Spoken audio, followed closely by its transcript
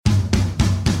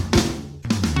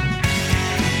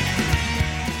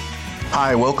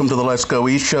Hi, welcome to the Let's Go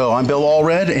East Show. I'm Bill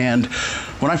Allred, and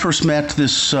when I first met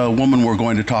this woman we're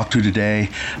going to talk to today,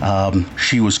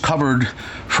 she was covered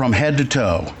from head to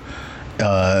toe.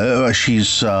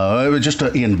 She's just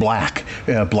in black,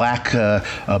 black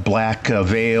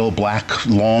veil,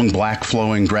 long black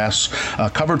flowing dress,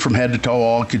 covered from head to toe.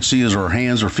 All I could see is her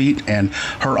hands, her feet, and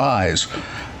her eyes.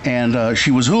 And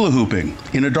she was hula hooping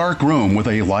in a dark room with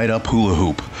a light up hula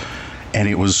hoop. And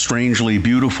it was strangely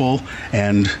beautiful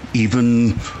and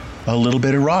even a little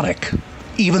bit erotic,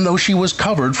 even though she was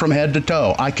covered from head to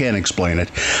toe. I can't explain it.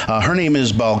 Her name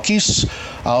is Balqis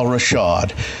Al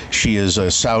Rashed. She is a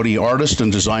Saudi artist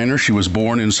and designer. She was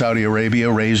born in Saudi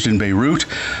Arabia, raised in Beirut,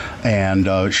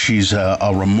 and she's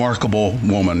a remarkable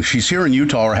woman. She's here in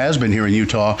Utah, or has been here in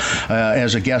Utah,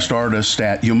 as a guest artist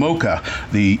at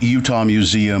UMOCA, the Utah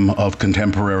Museum of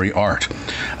Contemporary Art.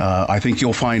 I think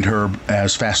you'll find her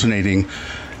as fascinating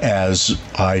as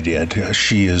I did.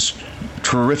 She is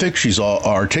terrific. She's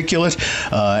articulate,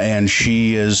 and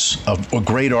she is a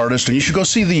great artist. And you should go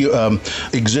see the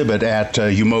exhibit at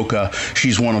UMOCA.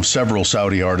 She's one of several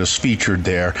Saudi artists featured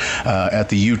there at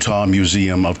the Utah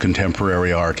Museum of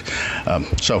Contemporary Art.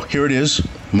 So here it is,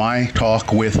 my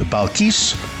talk with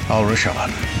Balqis Al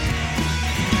Rashed.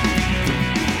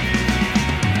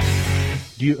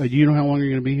 Do you know how long you're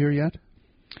going to be here yet?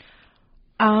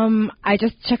 I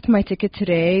just checked my ticket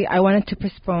today. I wanted to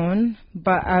postpone,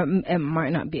 but it might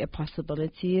not be a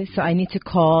possibility. So I need to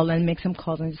call and make some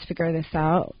calls and just figure this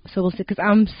out. So we'll see, because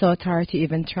I'm so tired to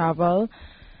even travel.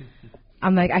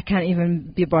 I'm like, I can't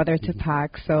even be bothered to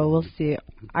pack, so we'll see.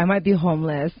 I might be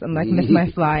homeless and miss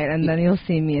my flight, and then you'll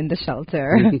see me in the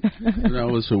shelter. No,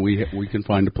 listen, we can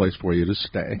find a place for you to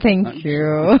stay. Thank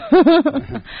you.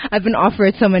 I've been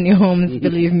offered so many homes,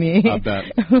 believe me. I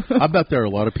bet there are a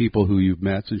lot of people who you've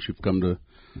met since you've come to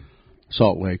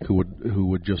Salt Lake who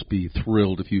would just be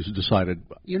thrilled if you decided,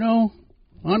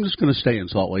 I'm just going to stay in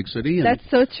Salt Lake City. And, that's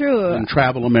so true. And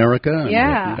travel America.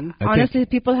 Yeah. Honestly,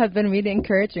 people have been really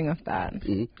encouraging of that.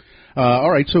 Mm-hmm.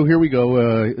 All right, so here we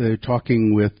go,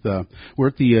 talking with, we're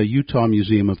at the Utah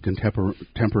Museum of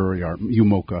Contemporary Art,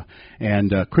 UMOCA,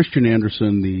 and Christian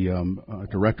Anderson, the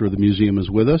director of the museum,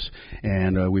 is with us,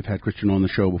 and we've had Christian on the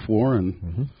show before.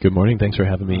 And Good morning. Thanks for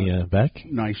having me back.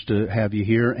 Nice to have you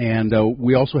here. And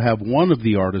we also have one of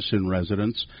the artists in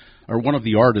residence, or one of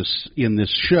the artists in this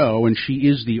show, and she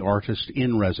is the artist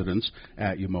in residence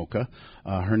at UMOCA.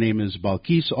 Her name is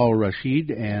Balqis Al Rashed,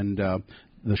 and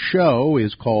the show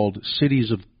is called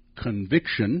Cities of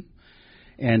Conviction.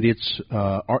 And it's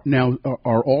now,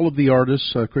 are all of the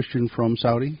artists, Christian, from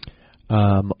Saudi?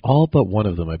 All but one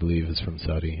of them, I believe, is from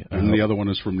Saudi. And the other one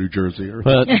is from New Jersey.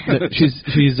 But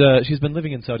she's been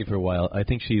living in Saudi for a while. I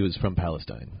think she was from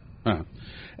Palestine.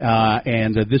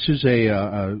 And this is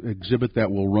a exhibit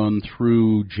that will run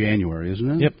through January,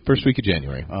 isn't it? Yep, first week of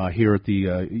January. Here at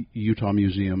the Utah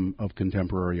Museum of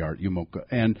Contemporary Art, UMOCA.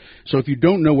 And so if you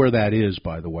don't know where that is,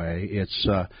 by the way,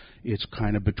 it's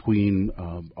kind of between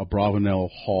Abravanel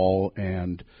Hall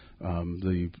and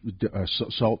the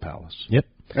Salt Palace. Yep.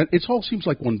 And it all seems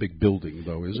like one big building,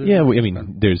 though, is it? Yeah, I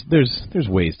mean, there's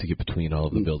ways to get between all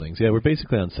of the buildings. Yeah, we're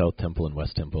basically on South Temple and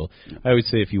West Temple. I always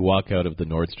say if you walk out of the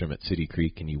Nordstrom at City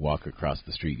Creek and you walk across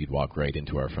the street, you'd walk right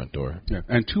into our front door. Yeah,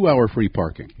 and 2-hour free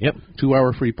parking. Yep.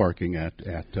 2-hour free parking at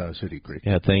City Creek.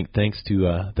 Yeah, thanks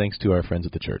to our friends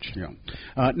at the church.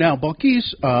 Yeah. Now,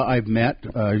 Balqis, I've met.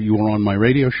 You were on my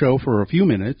radio show for a few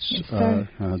minutes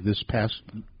this past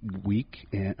week,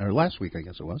 or last week, I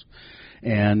guess it was.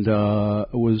 And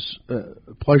it was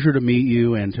a pleasure to meet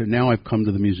you, and now I've come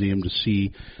to the museum to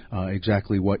see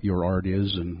exactly what your art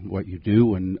is and what you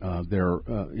do, and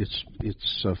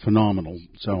it's phenomenal.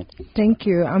 So thank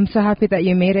you. I'm so happy that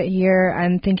you made it here,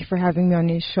 and thank you for having me on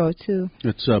your show too.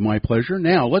 It's my pleasure.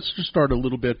 Now let's just start a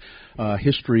little bit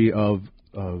history of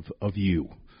you.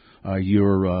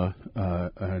 You're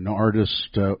an artist.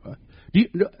 Do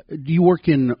you work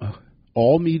in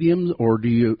all mediums, or do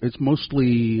you? It's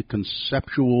mostly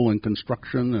conceptual and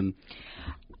construction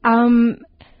and.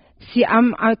 See,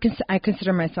 I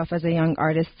consider myself as a young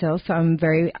artist still, so I'm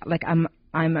very I'm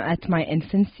at my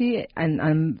infancy, and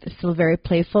I'm still very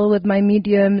playful with my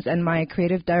mediums and my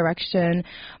creative direction.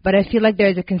 But I feel like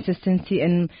there's a consistency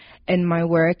in my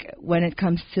work when it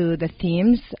comes to the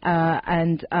themes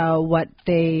and what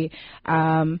they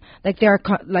there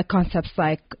are concepts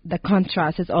like the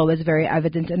contrast is always very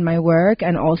evident in my work,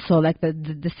 and also like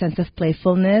the sense of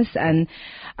playfulness, and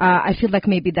I feel like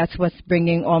maybe that's what's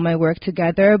bringing all my work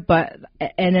together. But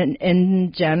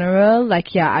in general,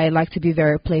 I like to be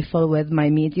very playful with my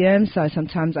medium. So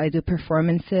sometimes I do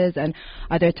performances, and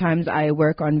other times I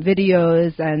work on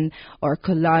videos or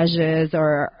collages,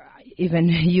 or even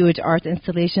huge art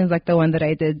installations like the one that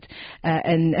I did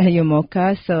in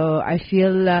UMOCA. So I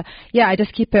feel, I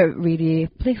just keep it really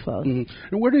playful.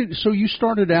 Mm-hmm. And so you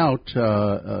started out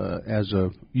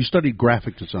you studied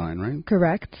graphic design, right?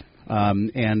 Correct.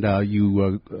 And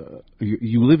you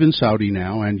live in Saudi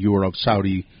now, and you are of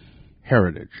Saudi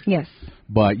heritage. Yes.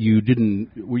 But you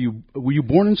didn't. Were you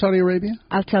born in Saudi Arabia?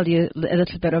 I'll tell you a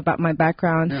little bit about my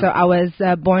background. Yeah. So I was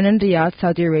born in Riyadh,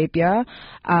 Saudi Arabia.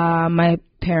 My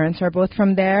parents are both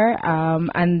from there,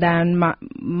 and then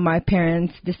my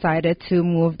parents decided to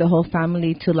move the whole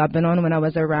family to Lebanon when I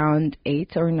was around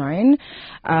 8 or 9,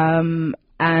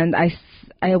 and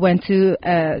I went to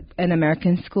an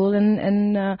American school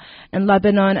in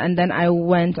Lebanon, and then I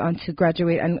went on to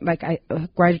graduate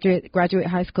graduate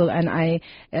high school, and I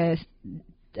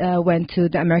went to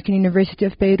the American University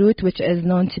of Beirut, which is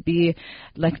known to be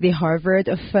like the Harvard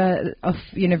of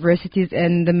universities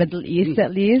in the Middle East,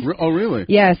 at least. Oh, really?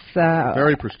 Yes.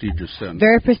 Very prestigious then.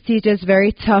 Very prestigious,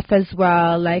 very tough as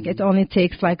well. Like it only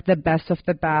takes like the best of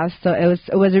the best. So it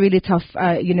was a really tough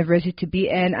university to be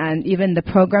in, and even the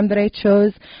program that I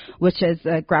chose, which is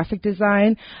graphic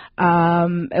design,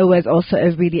 it was also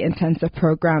a really intensive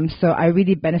program. So I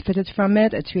really benefited from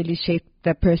it. It's really shaped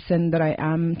the person that I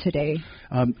am today.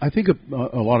 I think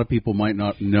a lot of people might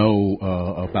not know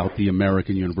about the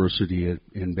American University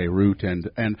in Beirut,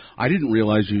 and I didn't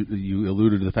realize you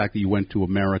alluded to the fact that you went to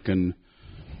American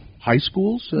high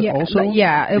schools also?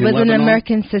 Yeah, it was Lebanon? an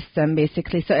American system,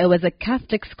 basically. So it was a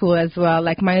Catholic school as well.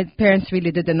 Like, my parents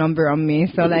really did a number on me.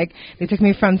 So, like, they took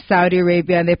me from Saudi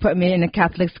Arabia, and they put me in a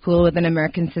Catholic school with an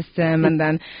American system. And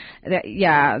then,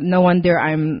 no wonder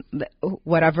I'm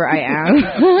whatever I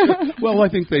am. Well, I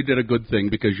think they did a good thing,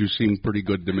 because you seem pretty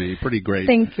good to me. Pretty great.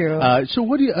 Thank you. So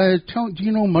what do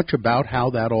you know much about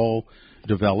how that all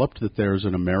developed, that there's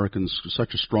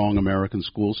such a strong American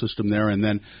school system there? And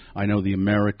then I know the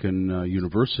American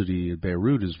University at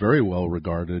Beirut is very well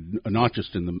regarded, not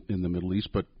just in the Middle East,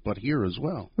 but here as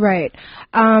well. Right.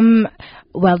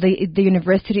 Well, the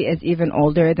university is even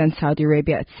older than Saudi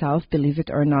Arabia itself, believe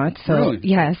it or not. So really?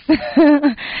 Yes,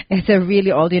 it's a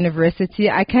really old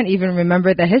university. I can't even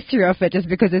remember the history of it just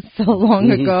because it's so long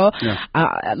ago.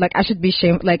 Yeah. Like, I should be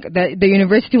shamed. Like, the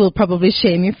university will probably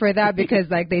shame me for that, because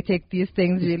like they take these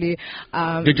things really.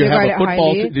 Did you have a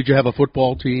football? Did you have a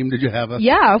football team? Did you have a?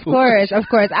 Yeah, of course.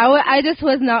 I just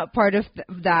was not part of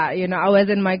that. You know, I was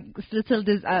in my little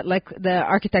like the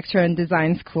architecture and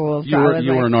design school. So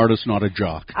you were an artist, not a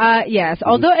jock. Yes. Mm-hmm.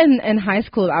 Although in high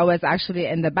school I was actually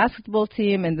in the basketball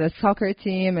team and the soccer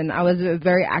team, and I was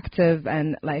very active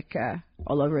and like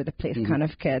all over the place kind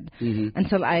of kid,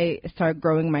 until I started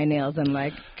growing my nails and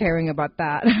like caring about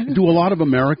that. Do a lot of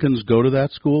Americans go to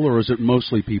that school, or is it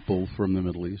mostly people from the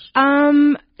Middle East?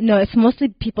 No, it's mostly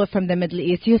people from the Middle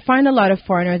East. You find a lot of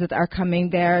foreigners that are coming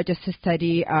there just to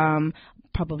study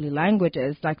probably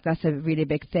languages. Like, that's a really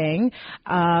big thing.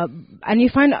 And you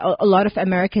find a lot of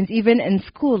Americans even in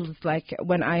schools. Like,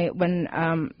 when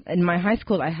in my high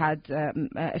school I had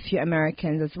a few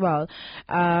Americans as well.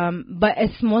 But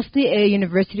it's mostly a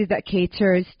university that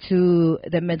caters to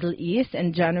the Middle East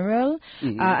in general,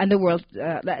 and the world.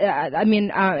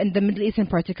 In the Middle East in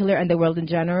particular, and the world in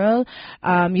general.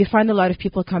 You find a lot of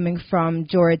people coming from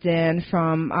Jordan,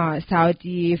 from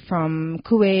Saudi, from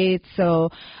Kuwait. So,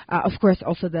 of course,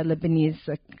 also the Lebanese.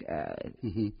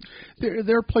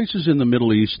 There are places in the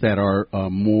Middle East that are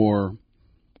more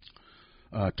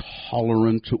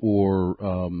tolerant, or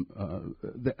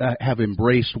that have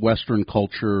embraced Western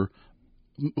culture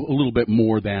a little bit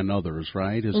more than others,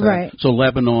 right? Right. So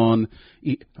Lebanon,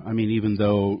 I mean, even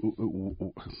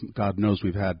though God knows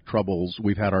we've had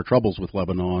our troubles with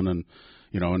Lebanon, and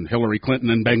and Hillary Clinton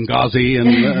and Benghazi, and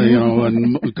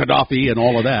and Gaddafi and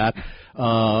all of that.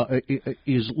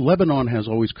 Lebanon has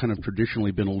always kind of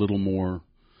traditionally been a little more,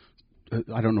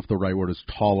 I don't know if the right word is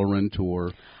tolerant,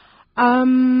 or...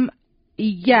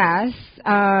 Yes,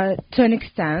 to an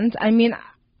extent. I mean,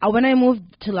 when I moved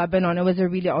to Lebanon, it was a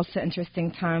really also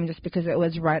interesting time, just because it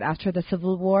was right after the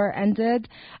civil war ended.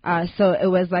 So it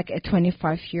was like a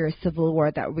 25-year civil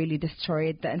war that really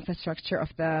destroyed the infrastructure of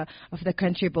the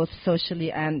country, both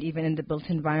socially and even in the built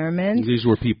environment. These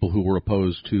were people who were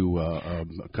opposed to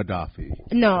Gaddafi.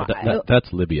 No,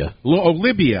 that's Libya.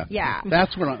 Libya. Yeah,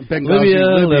 that's what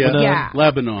Benghazi, Libya, yeah.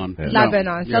 Lebanon. Yeah.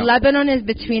 Lebanon. So Lebanon is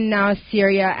between now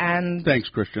Syria and. Thanks,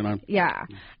 Christian. Yeah.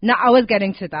 No, I was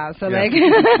getting to that. So like.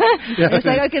 It's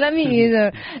like, okay, let me use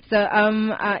it. So,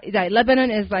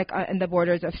 Lebanon is like in the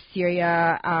borders of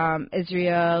Syria,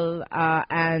 Israel,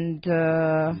 and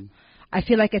I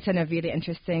feel like it's in a really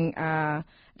interesting,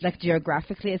 like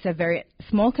geographically, it's a very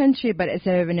small country, but it's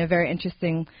in a very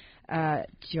interesting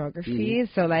geography.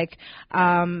 So like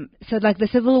the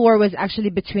civil war was actually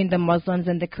between the Muslims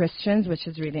and the Christians, which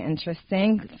is really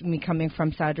interesting. Me coming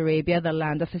from Saudi Arabia, the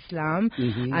land of Islam,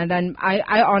 and then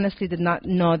I honestly did not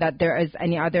know that there is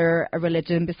any other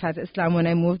religion besides Islam when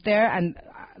I moved there, and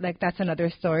like that's another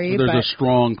story. There's a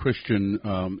strong Christian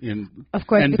in, of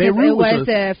course, and because Beirut it was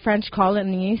a French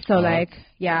colony. So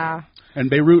and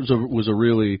Beirut was a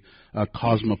really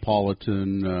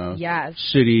cosmopolitan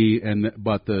city,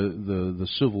 but the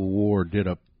Civil War did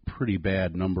a pretty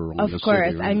bad number on the city. Of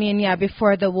course. Right? I mean,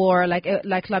 before the war, like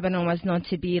Lebanon was known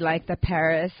to be like the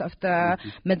Paris of the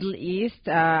Middle East,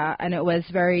 and it was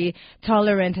very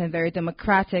tolerant and very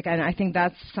democratic, and I think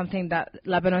that's something that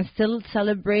Lebanon still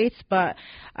celebrates, but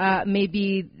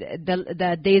maybe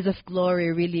the days of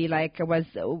glory really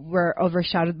were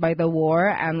overshadowed by the war,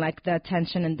 and like the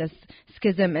tension and the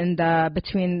schism in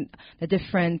between the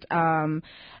different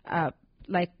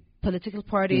political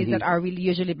parties that are really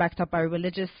usually backed up by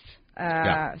religious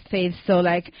faiths. So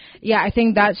I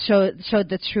think that showed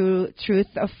the truth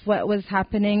of what was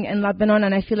happening in Lebanon,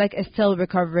 and I feel like it's still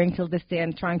recovering till this day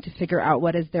and trying to figure out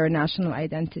what is their national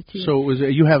identity. So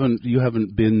you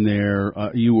haven't been there?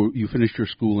 You finished your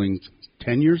schooling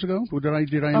 10 years ago? Did I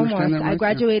understand almost. that right? I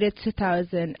graduated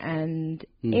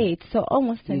 2008, so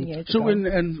almost 10 years ago.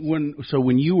 So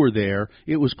when you were there,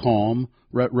 it was calm,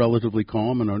 relatively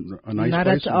calm, and a nice Not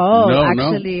place? Not at all. No,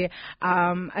 actually,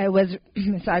 I was.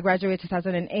 So I graduated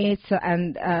 2008,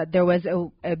 and there was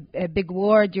a big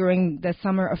war during the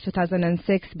summer of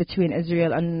 2006 between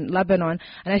Israel and Lebanon,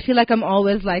 and I feel like I'm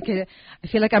always I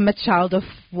feel like I'm a child of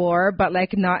war, but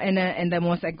like not in the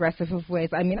most aggressive of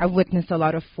ways. I mean, I've witnessed a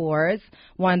lot of wars.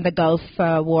 One, the Gulf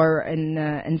War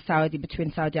in Saudi,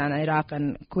 between Saudi and Iraq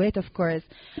and Kuwait, of course,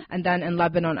 and then in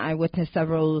Lebanon I witnessed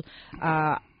several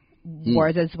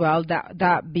wars as well,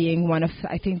 that being one of,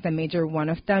 I think, the major one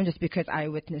of them, just because I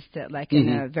witnessed it in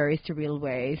a very surreal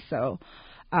way. So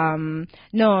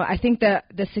no, I think that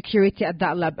the security at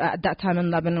that time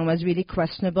in Lebanon was really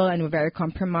questionable and very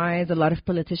compromised. A lot of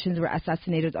politicians were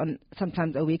assassinated on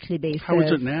sometimes a weekly basis. How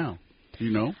is it now? Do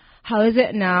you know? How is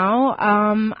it now?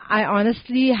 I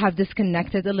honestly have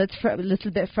disconnected a little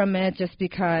bit from it, just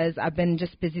because I've been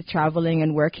just busy traveling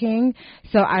and working.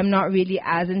 So I'm not really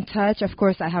as in touch. Of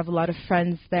course, I have a lot of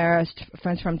friends there,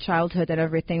 friends from childhood and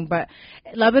everything. But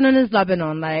Lebanon is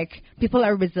Lebanon. Like, people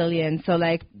are resilient. So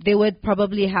they would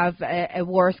probably have a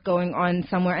war going on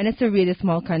somewhere, and it's a really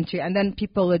small country. And then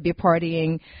people would be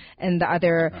partying in the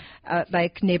other,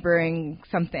 neighboring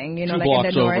something, in the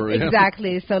north. Over, yeah.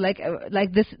 Exactly. So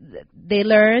this. They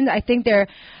learned. I think they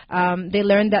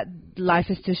learned that life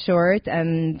is too short,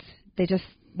 and they just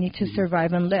need to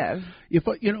survive and live.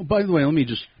 By the way, let me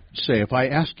just say, if I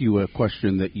ask you a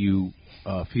question that you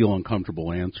feel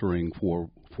uncomfortable answering for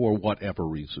whatever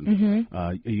reason,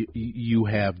 you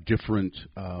have different.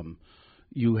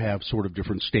 You have sort of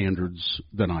different standards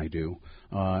than I do,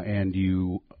 and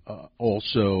you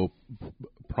also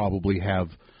probably have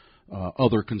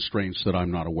other constraints that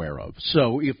I'm not aware of.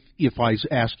 So if I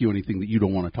ask you anything that you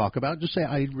don't want to talk about, just say,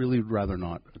 I really would rather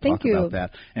not talk about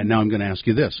that. And now I'm going to ask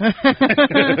you this.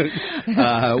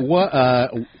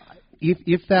 If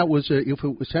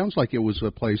it sounds like it was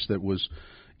a place that was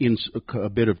in a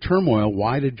bit of turmoil,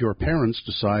 why did your parents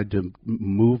decide to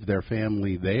move their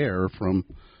family there from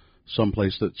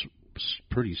someplace that's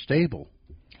pretty stable?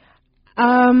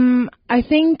 I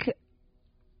think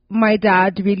my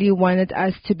dad really wanted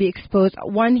us to be exposed.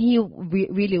 One, he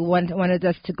really wanted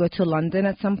us to go to London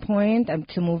at some point and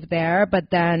to move there. But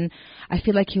then I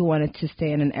feel like he wanted to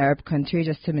stay in an Arab country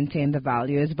just to maintain the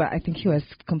values. But I think he was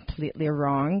completely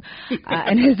wrong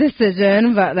in his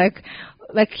decision. But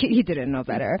he didn't know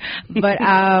better. But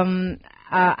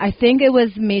I think it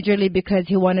was majorly because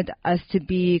he wanted us to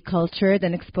be cultured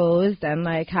and exposed and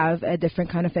have a different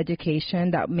kind of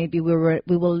education that maybe we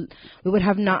would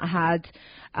have not had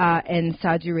in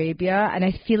Saudi Arabia. And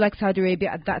I feel like Saudi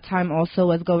Arabia at that time also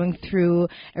was going through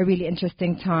a really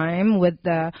interesting time with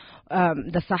the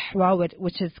Sahwa,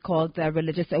 which is called the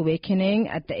religious awakening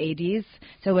at the 80s.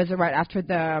 So it was right after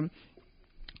the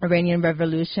Iranian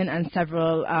Revolution and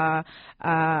several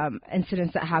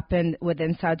incidents that happened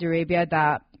within Saudi Arabia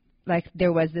that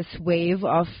there was this wave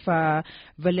of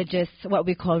what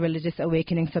we call religious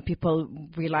awakening. So people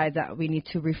realized that we need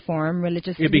to reform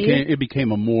religiously. It became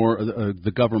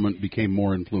the government became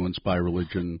more influenced by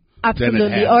religion.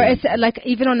 Absolutely, or it's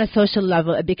even on a social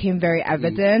level, it became very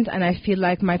evident, and I feel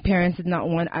like my parents did not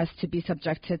want us to be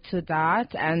subjected to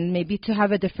that, and maybe to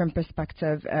have a different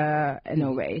perspective in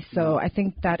a way. So I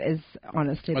think that is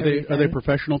honestly the reason. Are they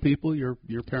professional people? Your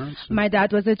parents? My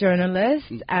dad was a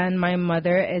journalist, and my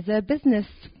mother is a business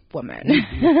woman.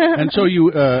 And so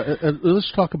you,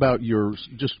 let's talk about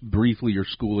just briefly your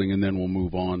schooling, and then we'll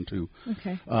move on to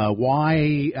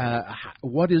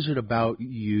what is it about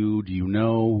you? Do you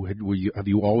know? Have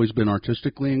you always been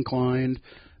artistically inclined?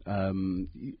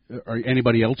 Are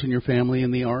anybody else in your family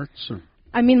in the arts? Or?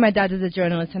 I mean, my dad is a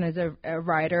journalist and is a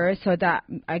writer, so that,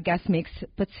 I guess,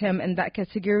 puts him in that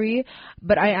category.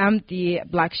 But I am the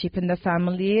black sheep in the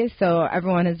family, so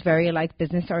everyone is very, like,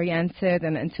 business-oriented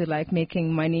and into, like,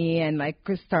 making money and, like,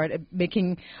 start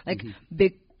making, like,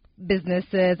 big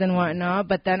businesses and whatnot.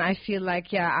 But then I feel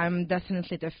like, yeah, I'm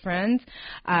definitely different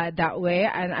that way.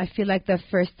 And I feel like the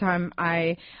first time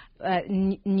I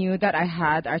knew that I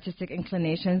had artistic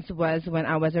inclinations was when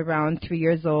I was around 3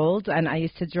 years old, and I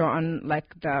used to draw on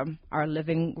like our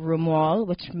living room wall,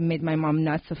 which made my mom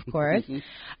nuts, of course.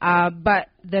 But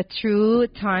the true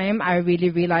time I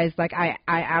really realized like I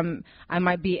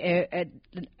might be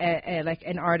like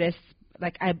an artist,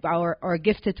 like or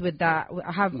gifted with that,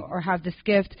 have this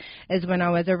gift, is when I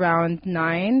was around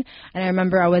 9, and I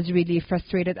remember I was really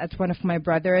frustrated at one of my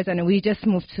brothers, and we just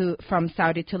moved from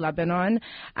Saudi to Lebanon,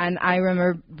 and I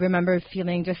remember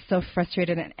feeling just so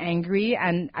frustrated and angry,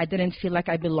 and I didn't feel like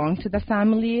I belonged to the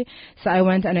family. So I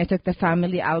went and I took the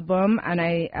family album, and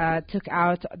I took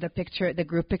out the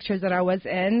group pictures that I was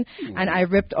in, and I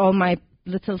ripped all my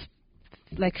little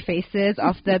like faces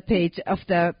off the page of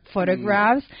the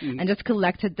photographs and just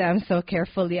collected them so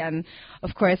carefully. And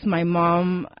of course my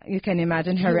mom, you can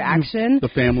imagine her reaction. The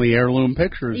family heirloom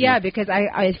pictures. Yeah, because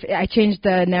I changed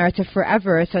the narrative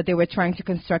forever, so they were trying to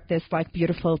construct this like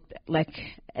beautiful like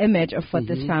image of what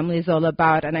this family is all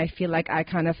about. And I feel like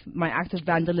my act of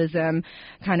vandalism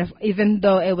even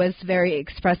though it was very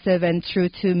expressive and true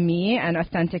to me and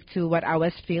authentic to what I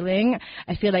was feeling,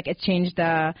 I feel like it changed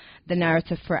the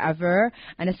narrative forever.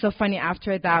 And it's so funny,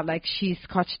 after that, like, she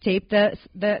scotch taped the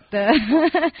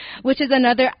which is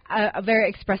another a very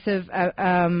expressive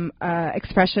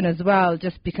expression as well,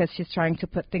 just because she's trying to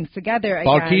put things together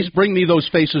again. Balqis, bring me those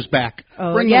faces back.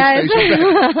 Oh, bring yes. those faces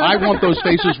back. I want those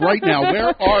faces right now.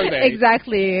 Where are they?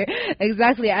 Exactly.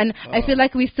 And I feel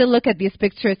like we still look at these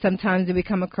pictures sometimes, and we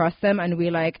come across them, and we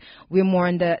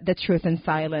mourn the truth in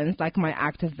silence, like my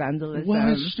act of vandalism.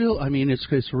 Well,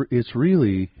 it's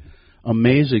really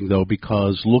amazing, though,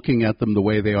 because looking at them the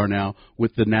way they are now,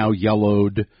 with the now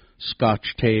yellowed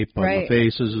scotch tape on the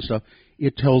faces and stuff,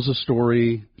 it tells a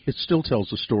story. It still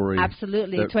tells a story.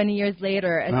 Absolutely. 20 years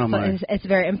later, it's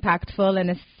very impactful, and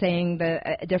it's saying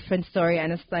a different story.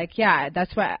 And it's like, yeah,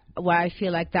 that's why I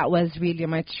feel like that was really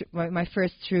my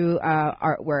first true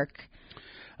artwork.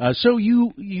 So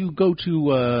you go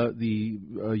to the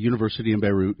university in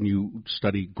Beirut, and you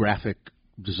study graphic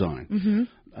design.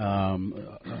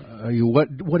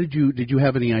 What did you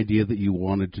have any idea that you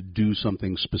wanted to do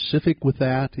something specific with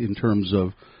that in terms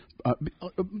of?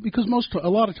 Because a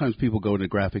lot of times people go into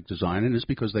graphic design, and it's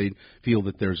because they feel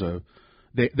that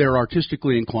they're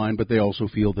artistically inclined, but they also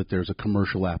feel that there's a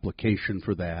commercial application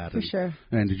for that. For sure.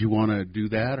 And did you want to do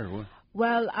that, or what?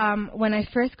 Well, when I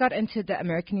first got into the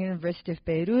American University of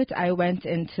Beirut, I went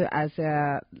into as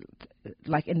a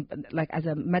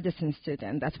medicine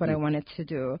student. That's what I wanted to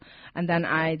do. And then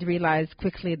I realized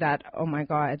quickly that, oh my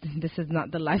God, this is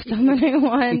not the lifestyle that I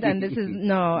want, and this is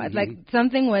like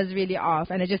something was really off,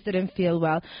 and it just didn't feel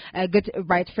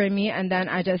right for me. And then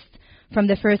from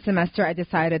the first semester, I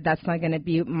decided that's not going to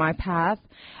be my path.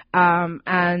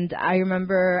 And I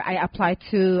remember I applied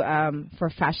for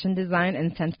fashion design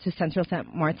to Central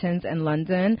St. Martin's in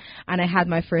London, and I had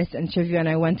my first interview, and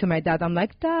I went to my dad. I'm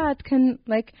like, Dad,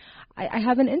 I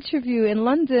have an interview in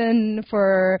London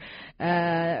for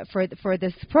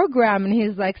this program, and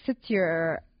he's like, sit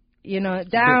your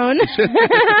down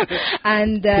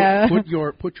and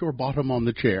put your bottom on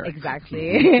the chair.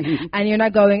 Exactly. And you're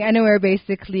not going anywhere,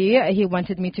 basically. He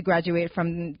wanted me to graduate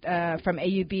from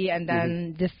AUB and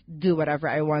then just do whatever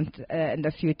I want in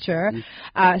the future.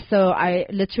 So I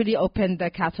literally opened the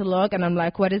catalog, and I'm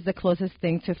like, what is the closest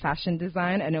thing to fashion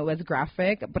design? And it was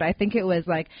graphic, but I think it was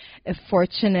like a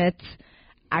fortunate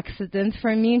accident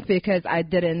for me, because I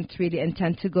didn't really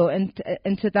intend to go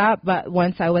into that. But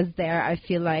once I was there, I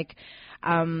feel like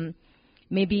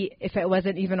maybe if it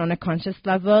wasn't even on a conscious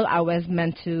level, I was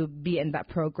meant to be in that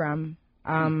program.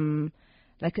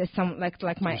 Like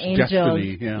my angels,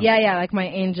 destiny, yeah, like my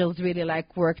angels really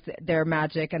like worked their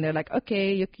magic, and they're like,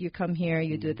 okay, you come here,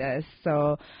 you do this.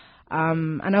 So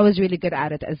and I was really good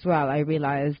at it as well. I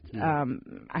realized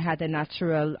I had a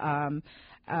natural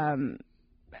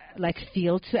like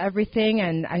feel to everything,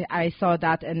 and I saw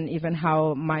that in even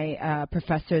how my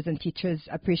professors and teachers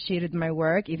appreciated my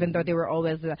work, even though they were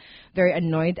always very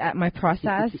annoyed at my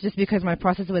process, just because my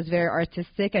process was very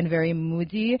artistic and very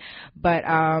moody, but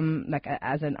like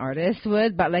as an artist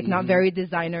would, but like not very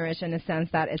designerish in a sense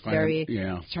that it's very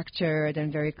structured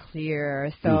and very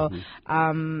clear. So,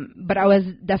 but I was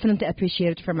definitely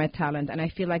appreciated for my talent, and I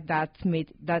feel like that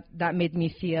made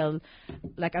me feel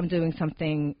like I'm doing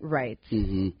something right.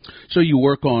 So you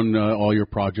work on all your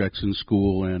projects in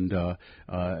school, and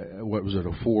what was it,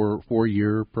 a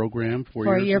four-year program?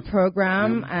 4-year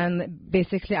program, and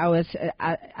basically I was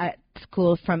at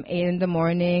school from 8 in the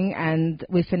morning, and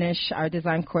we finish our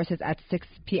design courses at 6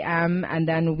 p.m. and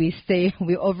then we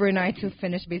overnight to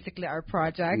finish basically our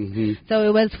project. So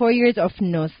it was 4 years of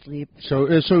no sleep. So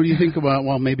you think about,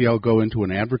 well, maybe I'll go into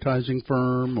an advertising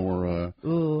firm, or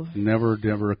never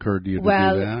occurred to you to do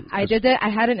that? I did it. I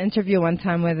had an interview one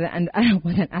time with an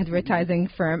advertising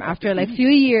firm after like few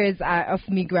years of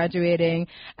me graduating,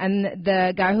 and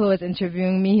the guy who was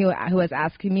interviewing me, who was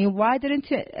asking me, why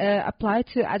didn't you apply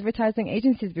to advertising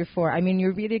agencies before? I mean,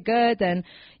 you're really good and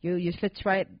you fit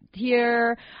right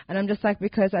here. And I'm just like,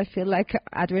 because I feel like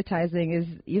advertising is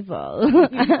evil.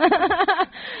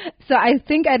 So I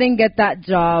think I didn't get that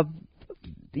job.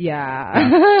 Yeah.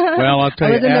 Well, I'll tell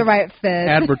you, I wasn't the right fit.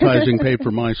 Advertising paid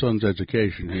for my son's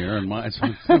education here, and my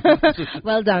son.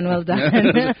 Well done.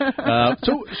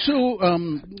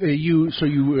 You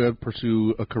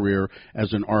pursue a career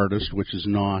as an artist, which is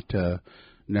not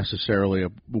necessarily a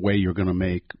way you're going to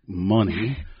make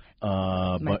money.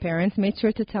 My parents made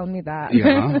sure to tell me that. Yeah,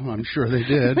 I'm sure they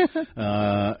did.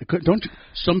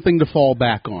 Something to fall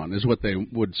back on is what they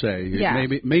would say. Yeah.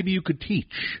 Maybe you could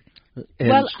teach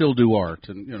and still do art,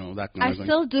 and that kind of thing. I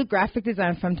still do graphic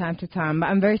design from time to time, but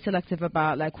I'm very selective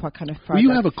about like what kind of projects. Well,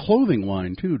 you have a clothing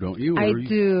line too, don't you? I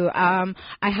do. I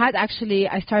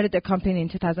started a company in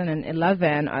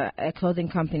 2011, a clothing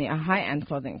company, a high-end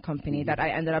clothing company that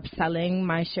I ended up selling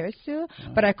my shares to,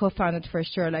 but I co-founded for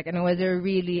sure. Like, and it was a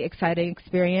really exciting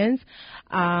experience.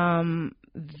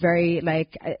 Very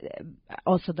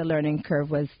also the learning curve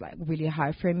was like really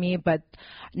high for me, but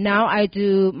now I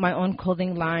do my own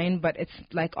clothing line, but it's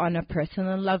like on a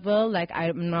personal level. Like,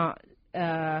 I'm not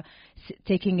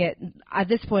taking it at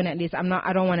this point, at least I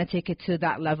don't want to take it to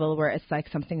that level where it's like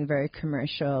something very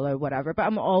commercial or whatever,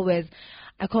 but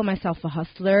I call myself a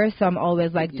hustler, so I'm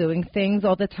always like doing things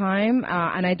all the time,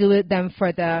 and I do them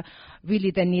for the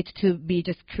need to be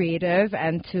just creative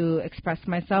and to express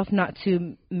myself, not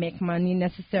to make money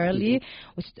necessarily,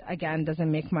 which again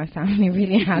doesn't make my family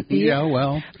really happy. Yeah,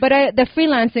 well. But the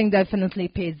freelancing definitely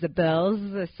pays the bills,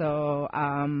 so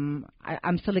I'm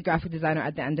still a graphic designer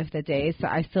at the end of the day, so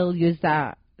I still use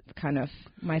that kind of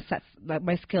my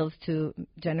skills to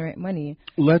generate money.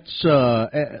 Let's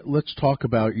talk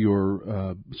about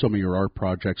some of your art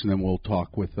projects, and then we'll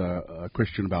talk with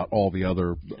Christian about all the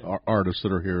other artists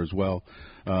that are here as well,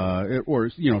 or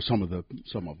some of them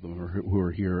who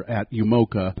are here at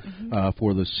UMOCA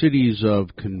for the Cities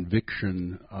of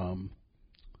Conviction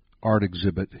art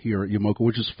exhibit here at UMOCA,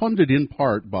 which is funded in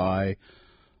part by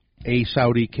a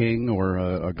Saudi king or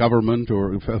a government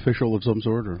or official of some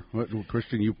sort, or what?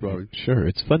 Christian, you probably... Sure.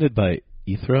 It's funded by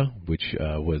ITHRA, which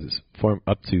was formed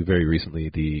up to very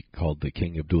recently called the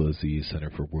King Abdulaziz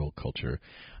Center for World Culture.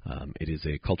 It is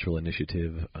a cultural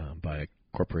initiative by a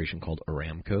corporation called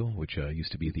Aramco, which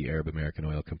used to be the Arab American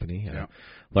Oil Company,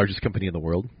 largest company in the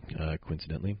world,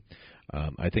 coincidentally.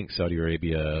 I think Saudi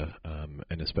Arabia,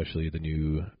 and especially the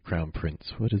new Crown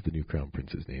Prince, what is the new Crown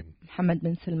Prince's name? Hamad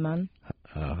bin Salman.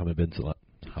 Hamad bin Salman.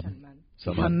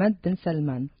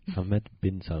 Hamad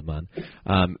bin Salman.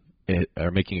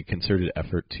 Are making a concerted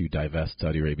effort to divest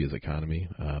Saudi Arabia's economy.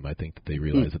 I think that they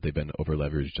realize that they've been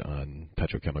over-leveraged on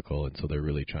petrochemical, and so they're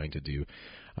really trying to do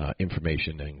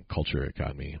information and culture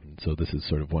economy. And so this is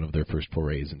sort of one of their first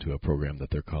forays into a program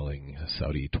that they're calling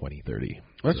Saudi 2030.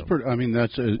 That's pretty. I mean,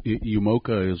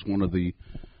 UMOCA is one of the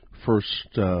first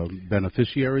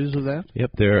beneficiaries of that?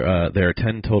 Yep, there are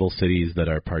 10 total cities that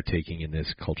are partaking in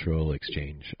this cultural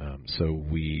exchange. So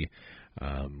we're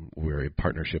in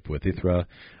partnership with ITHRA,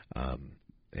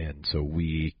 and so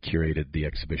we curated the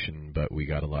exhibition, but we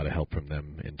got a lot of help from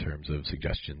them in terms of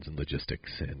suggestions and logistics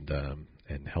and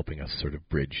helping us sort of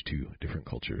bridge to different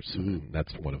cultures. And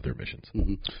that's one of their missions.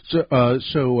 So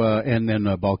and then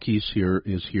Balqis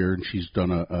is here, and she's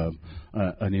done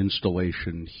an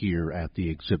installation here at the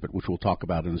exhibit, which we'll talk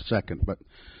about in a second. But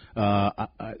by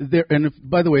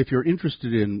the way, if you're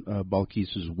interested in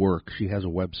Balqis's work, she has a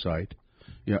website.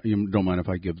 Yeah, you don't mind if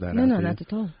I give that out? No, not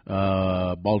at all.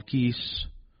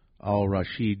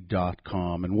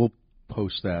 BalqisAlRashed.com, and we'll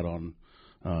post that on,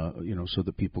 so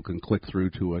that people can click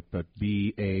through to it. But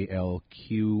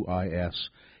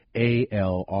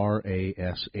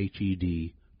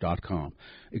BalqisAlRashed.com.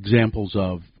 Examples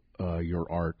of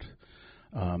your art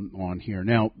on here.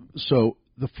 Now, so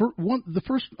the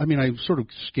first, I sort of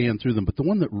scanned through them, but the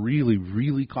one that really,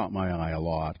 really caught my eye a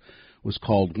lot was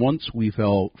called "Once We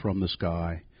Fell from the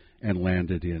Sky and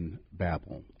Landed in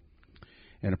Babel."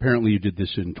 And apparently you did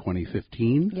this in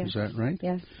 2015, yes. Is that right?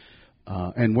 Yes.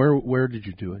 And where did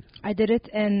you do it? I did it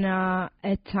in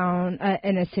a town,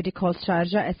 in a city called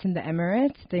Sharjah. It's in the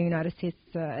Emirates, the United States,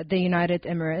 the United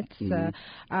Emirates.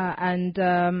 And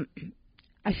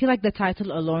I feel like the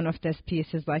title alone of this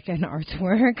piece is like an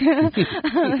artwork,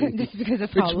 just because of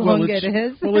how long it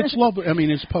is. Well, it's lovely.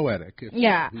 It's poetic.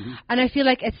 And I feel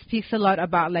like it speaks a lot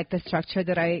about like the structure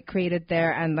that I created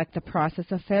there and like the process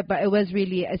of it. But it was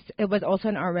really, it was also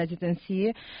an art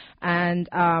residency, and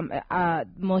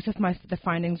most of the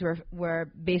findings were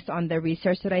based on the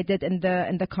research that I did in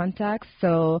the context.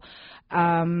 So,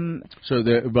 by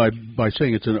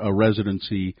saying it's a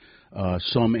residency.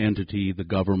 Some entity, the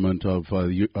government of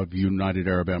United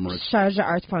Arab Emirates, Sharjah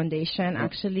Art Foundation,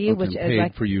 actually, which paid is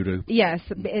like for you to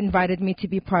invited me to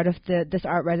be part of this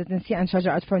art residency. And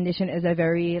Sharjah Art Foundation is a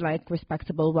very like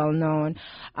respectable, well-known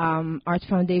art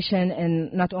foundation, in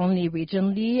not only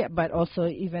regionally but also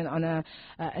even on a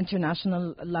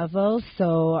international level.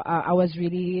 So I was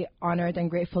really honored and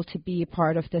grateful to be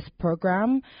part of this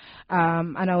program.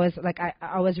 And I was like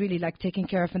I was really like taken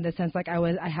care of in the sense like I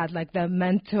had like the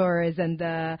mentors and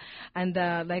the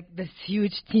like this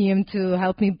huge team to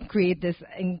help me create this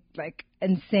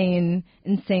insane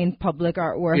public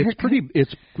artwork.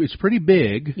 It's pretty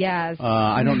big. Yes.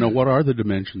 I don't know, what are the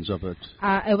dimensions of it.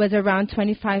 It was around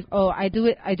 25. I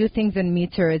do things in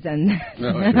meters and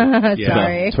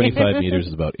sorry. 25 meters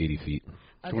is about 80 feet.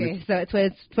 Okay, so it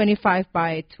was 25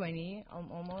 by 20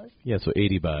 almost. Yeah, so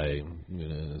 80 by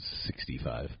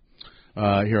 65.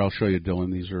 Here, I'll show you,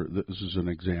 Dylan. This is an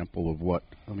example of what.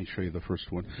 Let me show you the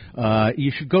first one.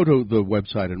 You should go to the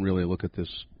website and really look at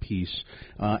this piece.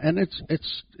 And it's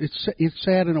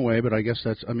sad in a way, but I guess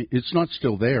it's not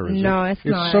still there, is it? No, it's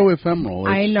not. It's so ephemeral.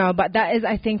 I know, but that is,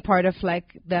 I think, part of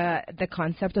like the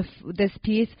concept of this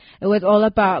piece. It was all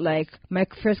about like my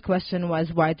first question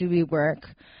was, why do we work?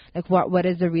 Like what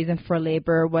is the reason for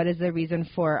labor? What is the reason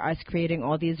for us creating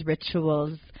all these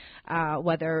rituals,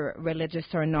 whether religious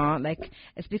or not? Like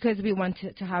it's because we want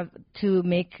to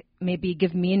maybe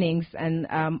give meanings and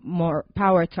more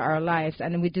power to our lives,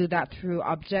 and we do that through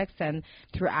objects and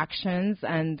through actions.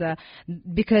 And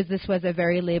because this was a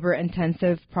very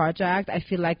labor-intensive project, I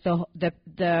feel like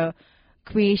the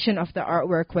creation of the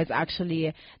artwork was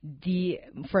actually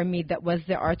for me that was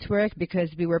the artwork,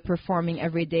 because we were performing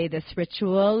every day this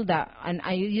ritual and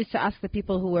I used to ask the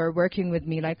people who were working with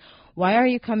me, like, why are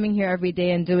you coming here every day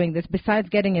and doing this besides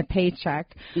getting a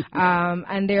paycheck?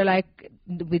 And they're like,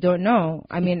 we don't know.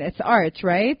 It's art,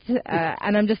 right?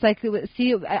 And I'm just like,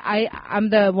 see, I'm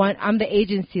the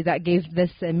agency that gave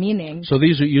this a meaning. So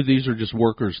these are just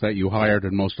workers that you hired,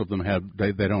 and most of them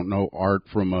they don't know art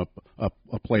from a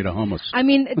plate of hummus.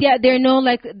 They know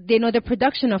the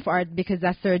production of art because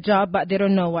that's their job, but they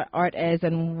don't know what art is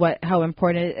and how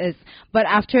important it is. But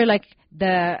after like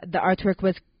the artwork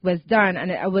was done,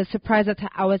 and I was surprised that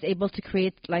I was able to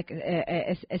create like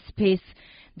a space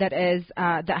that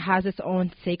has its own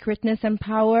sacredness and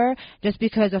power, just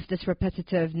because of this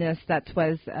repetitiveness that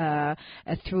was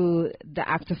through the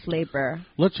act of labor.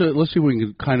 Let's see if we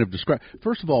can kind of describe.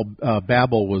 First of all,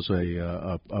 Babel was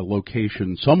a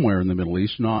location somewhere in the Middle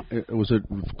East. Was it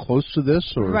close to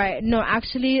this, or? Right. No,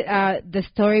 actually, the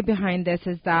story behind this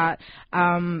is that.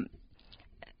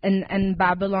 In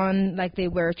Babylon, like they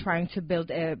were trying to build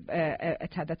the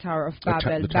Tower of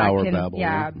Babel.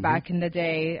 Back in the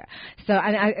day. So,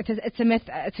 and it's a myth.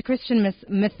 It's a Christian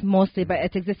myth mostly, but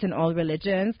it exists in all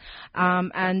religions.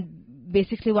 And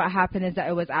basically, what happened is that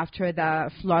it was after the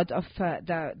flood of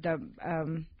the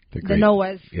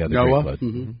Noah's. Yeah, the Noah. Great Flood.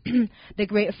 Mm-hmm. The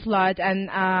Great Flood, and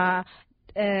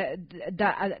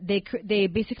they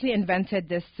basically invented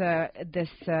this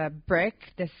brick,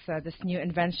 this new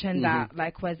invention that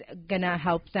like was gonna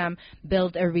help them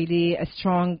build a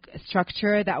strong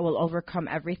structure that will overcome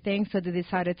everything. So they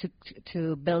decided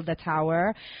to build the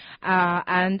tower,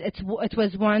 and it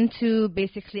was one to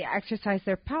basically exercise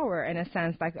their power in a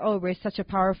sense, like, oh, we're such a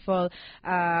powerful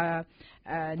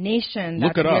nation.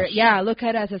 Look at us. Yeah, look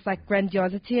at us. It's like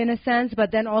grandiosity in a sense,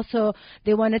 but then also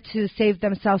they wanted to save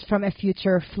themselves from a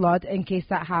future flood in case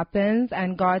that happens,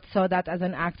 and God saw that as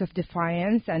an act of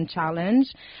defiance and challenge,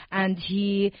 and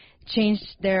He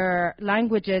changed their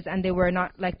languages, and they were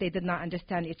not like, they did not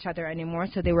understand each other anymore,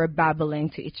 so they were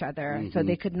babbling to each other. So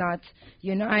they could not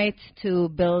unite to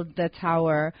build the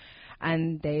tower,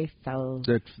 and they fell.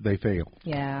 They fail.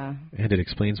 Yeah. And it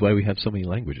explains why we have so many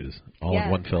languages all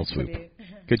in one fell swoop.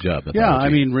 Good job. Yeah, I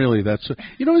mean, really, that's isn't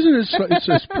it?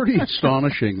 It's pretty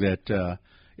astonishing that.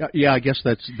 I guess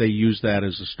they use that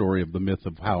as a story of the myth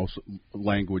of how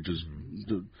languages,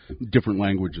 different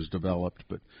languages developed.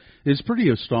 But it's pretty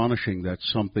astonishing that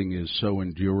something is so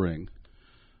enduring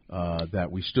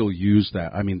that we still use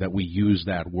that. I mean, that we use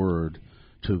that word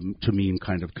to mean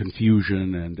kind of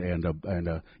confusion and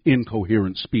a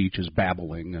incoherent speech is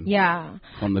babbling and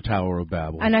from the Tower of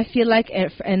Babel. And I feel like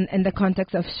if in the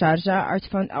context of Sharjah Art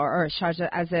Fund or Sharjah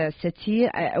as a city,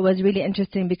 it was really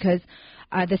interesting because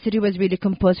the city was really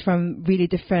composed from really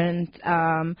different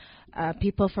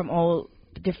people from all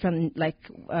different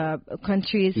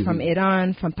countries, from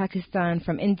Iran, from Pakistan,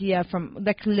 from India, from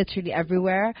like literally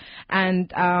everywhere.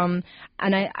 And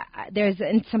there's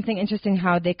something interesting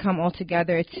how they come all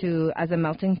together to as a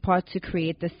melting pot to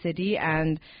create the city,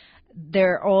 and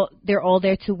they're all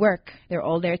there to work. They're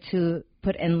all there to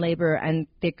put in labor, and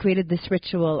they created this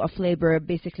ritual of labor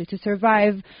basically to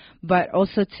survive, but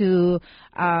also to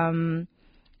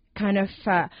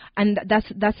and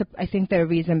that's I think the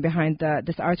reason behind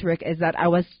this artwork is that I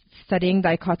was studying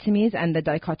dichotomies, and the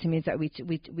dichotomies that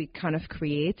we kind of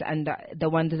create, and the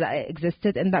ones that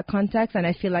existed in that context, and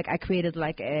I feel like I created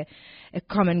like a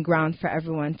common ground for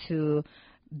everyone to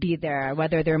be there,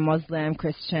 whether they're Muslim,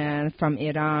 Christian, from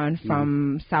Iran,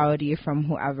 from Saudi, from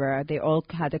whoever. They all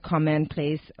had a common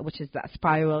place, which is that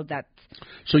spiral that.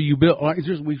 So you built.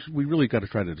 We really got to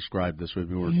try to describe this when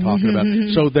we were talking about.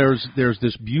 So there's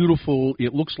this beautiful.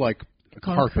 It looks like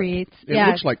concrete. Carpet. It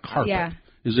looks like carpet. Yeah.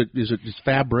 Is it just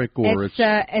fabric or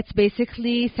it's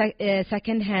basically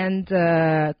second-hand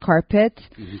carpet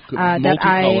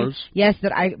multi-colors.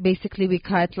 that I basically we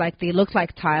cut, like they look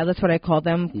like tiles. That's what I call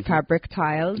them, fabric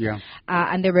tiles. Yeah.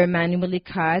 And they were manually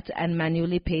cut and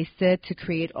manually pasted to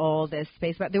create all this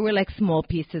space. But they were like small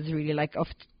pieces, really, like of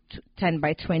 10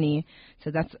 by 20. So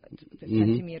that's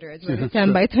centimeters.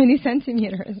 10 by 20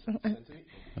 centimeters.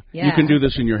 Yeah. You can do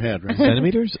this in your head, right?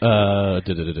 Centimeters?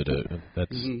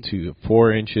 That's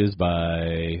 4 inches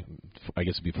by, I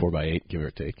guess it'd be 4 by 8, give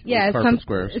or take. Yeah,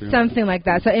 squares, something like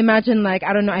that. So imagine, like,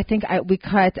 I don't know, I think we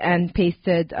cut and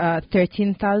pasted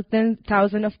 13,000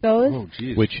 of those. Oh,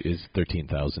 geez. Which is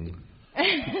 13,000.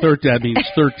 That means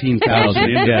 13,000.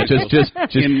 Yeah, just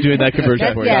doing that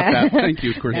conversion for you. Thank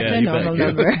you, Chris. That's a normal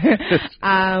number.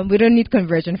 We don't need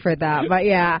conversion for that, but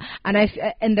yeah. And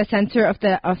in the center of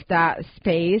that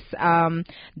space,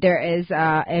 there is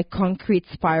a concrete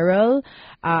spiral.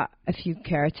 If you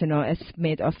care to know, it's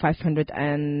made of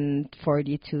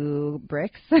 542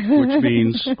 bricks. Which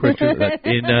means,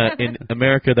 in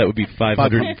America, that would be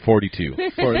 542.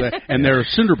 And they're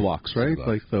cinder blocks, right?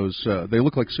 Like those. They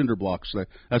look like cinder blocks.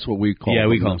 That's what we call them. Yeah,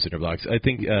 we call them cinder blocks. I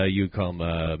think you call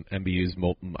them MBU's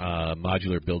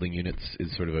modular building units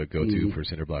is sort of a go-to for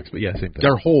cinder blocks. But yeah, same thing.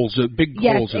 They're holes, big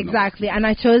holes in them. Yes, exactly. And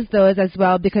I chose those as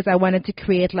well because I wanted to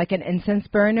create like an incense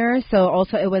burner. So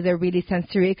also it was a really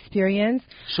sensory experience.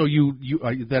 So you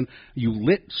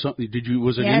lit something.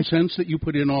 Was it incense that you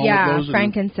put in all of those? Yeah,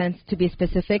 frankincense to be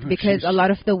specific, because a lot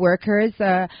of the workers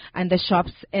and the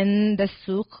shops in the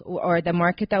souk or the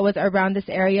market that was around this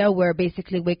area were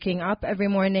basically waking up every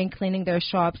morning, cleaning their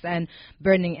shops and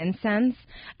burning incense.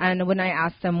 And when I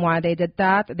asked them why they did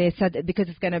that, they said because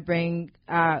it's going to bring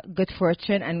good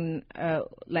fortune and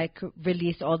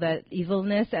release all the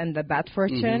evilness and the bad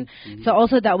fortune. So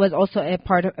also that was also a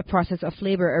part of a process of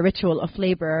labor, a ritual of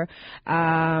labor.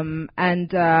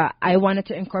 And I wanted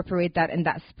to incorporate that in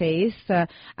that space.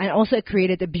 And also it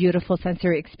created a beautiful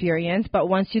sensory experience. But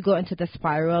once you go into the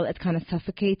spiral, it kind of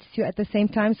suffocates you at the same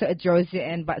time. So it draws you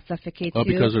in but suffocates you. Oh,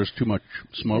 because there's too much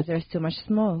smoke? Because there's too much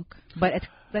smoke. But it's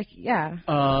like, yeah.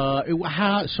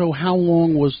 So how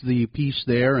long was the piece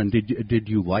there, and did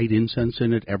you light incense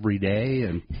in it every day?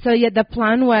 And so yeah, the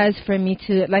plan was for me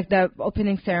to, like the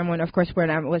opening ceremony, of course, when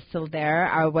I was still there,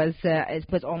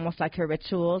 it was almost like a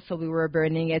ritual. So we were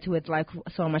burning it with like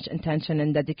so much intention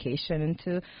and dedication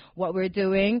into what we're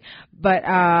doing. But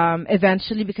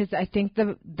eventually, because I think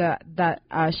that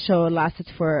show lasted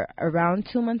for around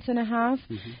 2.5 months.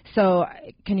 So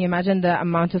can you imagine the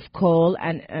amount of coal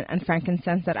and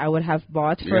frankincense candles that I would have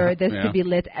bought for this to be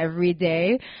lit every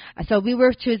day. So we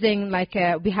were choosing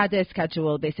we had a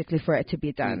schedule basically for it to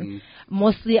be done,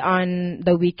 mostly on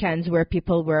the weekends where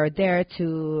people were there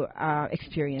to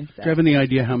experience it. Do you have any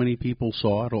idea how many people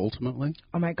saw it ultimately?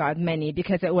 Oh my God, many,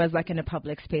 because it was in a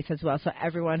public space as well. So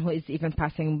everyone who is even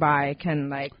passing by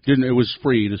can It was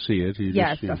free to see it.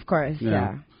 Yes, of course.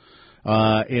 Yeah.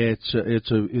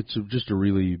 It's just a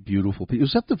really beautiful piece.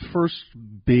 Was that the first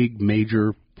big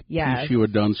major piece you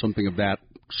had done, something of that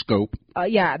scope?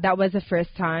 Yeah, that was the first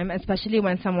time, especially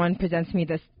when someone presents me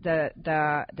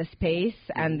the space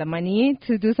and the money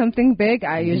to do something big.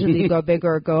 I usually go big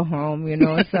or go home,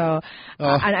 So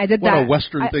and I did that. What a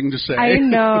Western thing to say. I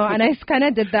know, and I kind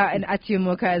of did that at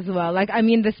UMOCA as well.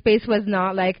 The space was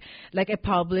not like a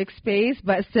public space,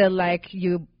 but still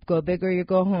you go big or you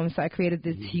go home. So I created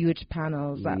these huge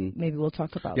panels that maybe we'll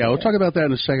talk about. Yeah, later. we'll talk about that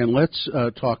in a second. Let's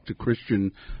talk to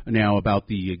Christian now about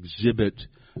the exhibit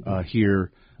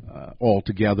here all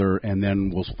together, and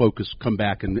then we'll come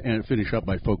back and finish up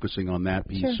by focusing on that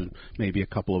piece and maybe a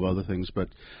couple of other things. But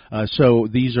so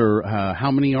these are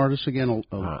how many artists again?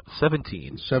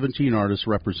 17. 17 artists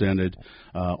represented,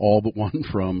 all but one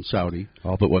from Saudi.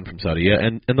 All but one from Saudi, yeah.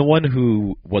 And the one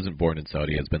who wasn't born in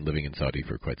Saudi has been living in Saudi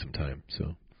for quite some time,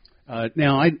 so...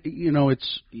 Now, I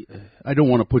don't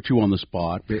want to put you on the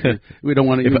spot. We don't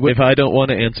want to. If I don't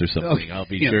want to answer something, I'll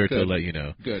be sure good. to let you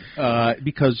know. Good,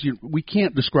 because we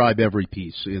can't describe every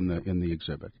piece in the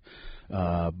exhibit.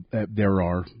 There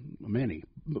are many,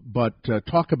 but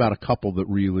talk about a couple that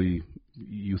really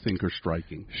you think are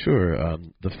striking. Sure.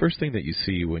 The first thing that you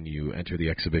see when you enter the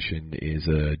exhibition is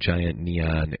a giant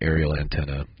neon aerial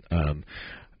antenna.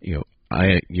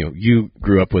 You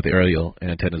grew up with aerial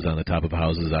antennas on the top of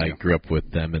houses. I grew up with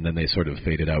them, and then they sort of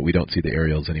faded out. We don't see the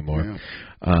aerials anymore.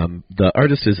 Yeah. The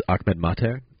artist is Ahmed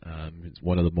Mater. He's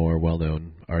one of the more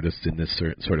well-known artists in this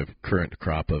sort of current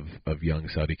crop of young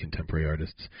Saudi contemporary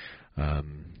artists.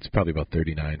 He's probably about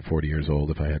 39, 40 years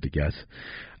old, if I had to guess.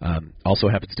 Also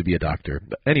happens to be a doctor.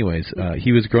 But anyways,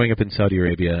 he was growing up in Saudi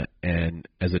Arabia, and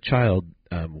as a child,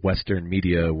 Western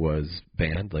media was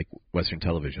banned, like Western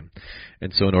television.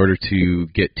 And so in order to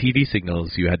get TV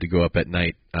signals, you had to go up at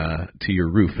night to your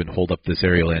roof and hold up this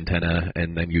aerial antenna,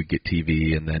 and then you'd get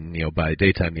TV, and then, by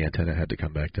daytime the antenna had to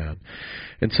come back down.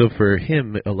 And so for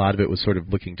him, a lot of it was sort of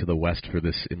looking to the West for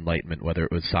this enlightenment, whether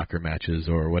it was soccer matches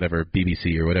or whatever,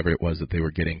 BBC or whatever it was that they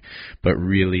were getting. But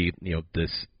really,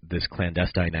 this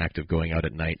clandestine act of going out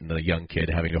at night and the young kid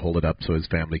having to hold it up so his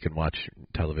family can watch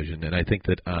television. And I think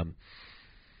that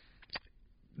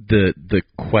the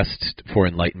quest for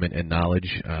enlightenment and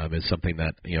knowledge is something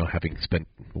that, having spent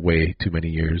way too many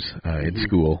years in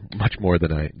school, much more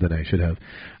than I should have,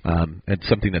 and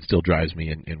something that still drives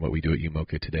me in what we do at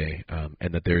UMOCA today,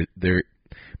 and that they're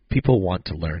people want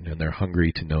to learn, and they're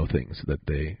hungry to know things that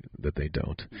they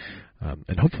don't.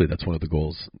 And hopefully that's one of the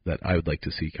goals that I would like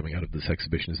to see coming out of this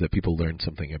exhibition, is that people learn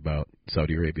something about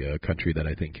Saudi Arabia, a country that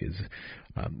I think is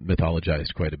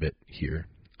mythologized quite a bit here.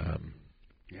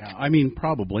 Yeah,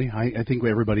 probably. I think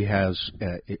everybody has.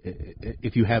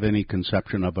 If you have any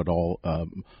conception of it all,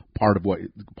 part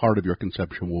of your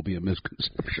conception will be a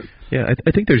misconception. Yeah,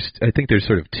 I think there's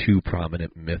sort of two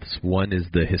prominent myths. One is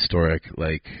the historic,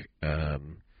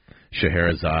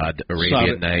 Scheherazade,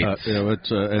 Arabian Nights,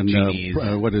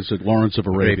 what is it, Lawrence of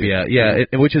Arabia? Yeah,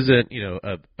 which is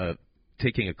a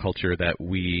taking a culture that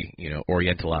we,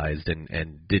 orientalized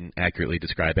and didn't accurately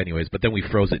describe anyways, but then we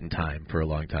froze it in time for a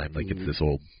long time, like it's this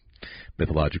old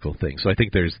mythological thing. So I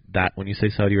think there's that when you say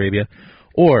Saudi Arabia,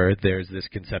 or there's this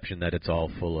conception that it's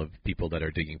all full of people that are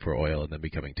digging for oil and then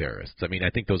becoming terrorists. I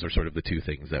think those are sort of the two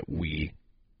things that we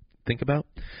think about.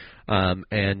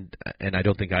 And I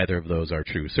don't think either of those are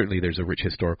true. Certainly there's a rich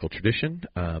historical tradition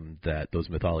that those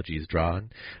mythologies draw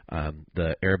on.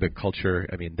 The Arabic culture,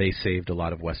 they saved a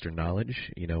lot of Western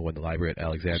knowledge, when the library at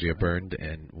Alexandria burned,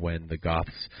 and when the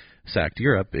Goths sacked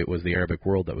Europe, it was the Arabic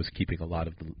world that was keeping a lot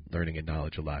of the learning and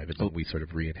knowledge alive, and then we sort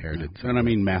of re-inherited. Yeah.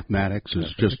 And mathematics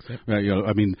is just,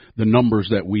 the numbers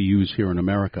that we use here in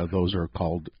America, those are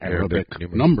called Arabic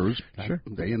numbers. Sure.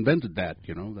 They invented that,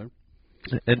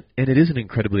 And it is an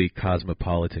incredibly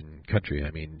cosmopolitan country.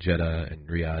 Jeddah and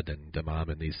Riyadh and Dammam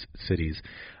and these cities,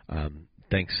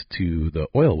 thanks to the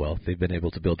oil wealth, they've been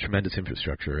able to build tremendous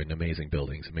infrastructure and amazing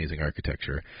buildings, amazing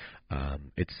architecture.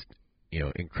 It's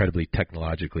incredibly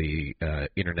technologically,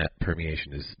 internet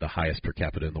permeation is the highest per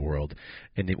capita in the world.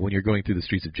 And when you're going through the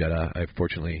streets of Jeddah,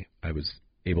 I was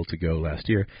able to go last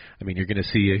year. You're going to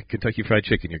see a Kentucky Fried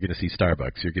Chicken. You're going to see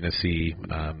Starbucks. You're going to see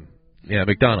Yeah,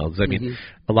 McDonald's. I mean,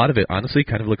 a lot of it, honestly,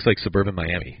 kind of looks like suburban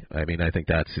Miami. I mean, I think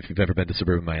that's, if you've ever been to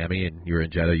suburban Miami and you were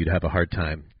in Jeddah, you'd have a hard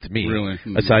time, to me,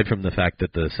 aside from the fact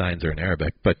that the signs are in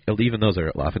Arabic. But even those are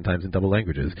oftentimes in double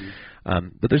languages.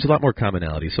 But there's a lot more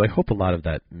commonality, so I hope a lot of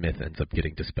that myth ends up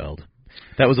getting dispelled.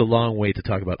 That was a long way to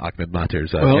talk about Ahmed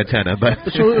Mater's antenna, but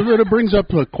so it brings up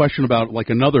a question about like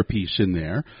another piece in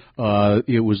there.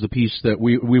 It was the piece that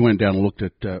we went down and looked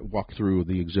at, walked through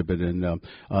the exhibit, and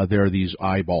there are these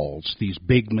eyeballs, these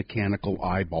big mechanical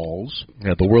eyeballs.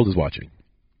 Yeah, the world is watching.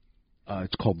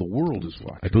 It's called The World is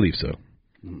Watching. I believe so.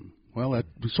 Well, that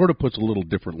sort of puts a little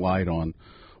different light on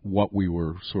what we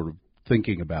were sort of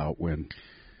thinking about when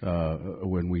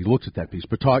we looked at that piece.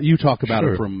 But you talk about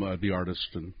it from the artist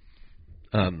and.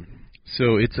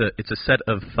 So it's a set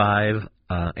of 5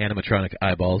 animatronic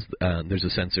eyeballs. There's a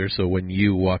sensor, so when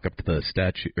you walk up to the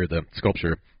statue or the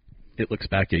sculpture, it looks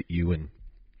back at you and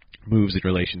moves in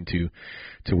relation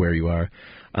to where you are.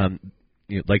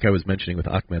 Like I was mentioning with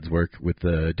Ahmed's work with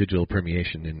the digital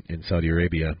permeation in Saudi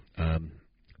Arabia,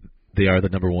 they are the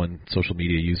number 1 social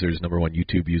media users, number 1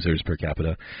 YouTube users per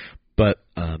capita, but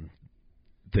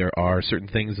there are certain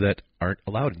things that aren't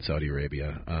allowed in Saudi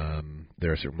Arabia.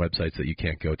 There are certain websites that you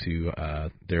can't go to.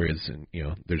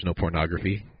 There's no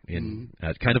pornography in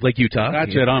kind of like Utah.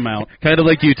 That's it. I'm out. Kind of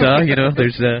like Utah.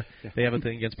 There's they have a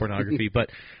thing against pornography. But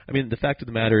I mean, the fact of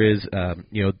the matter is,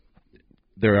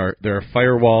 there are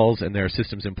firewalls and there are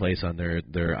systems in place on their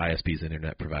ISPs,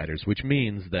 internet providers, which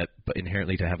means that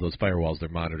inherently to have those firewalls, they're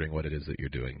monitoring what it is that you're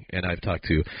doing. And I've talked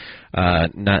to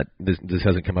this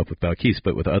hasn't come up with Balqis,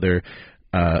 but with other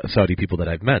Saudi people that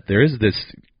I've met, there is this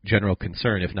general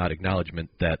concern, if not acknowledgement,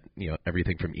 that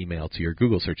everything from email to your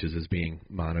Google searches is being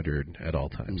monitored at all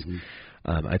times.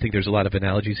 I think there's a lot of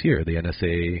analogies here. The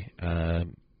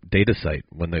NSA data site,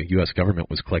 when the U.S. government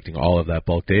was collecting all of that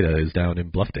bulk data, is down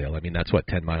in Bluffdale. I mean, that's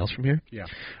 10 miles from here. Yeah.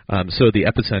 So the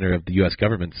epicenter of the U.S.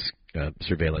 government's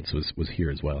surveillance was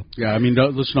here as well. Yeah. I mean,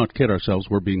 let's not kid ourselves.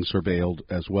 We're being surveilled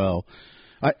as well.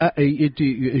 As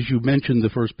you mentioned,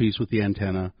 the first piece with the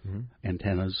antennae,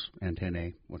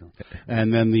 whatever,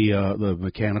 and then the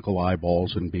mechanical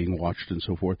eyeballs and being watched and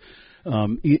so forth.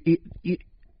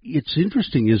 It's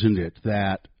interesting, isn't it,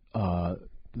 that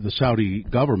the Saudi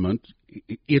government,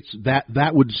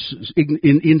 that would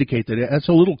indicate that it's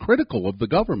a little critical of the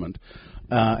government,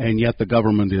 and yet the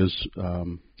government is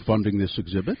funding this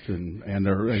exhibit, and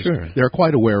they're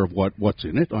quite aware of what's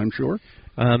in it, I'm sure.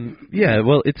 Yeah,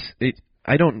 well,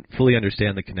 I don't fully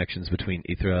understand the connections between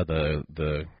ITRA,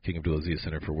 the King Abdulaziz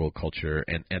Center for World Culture,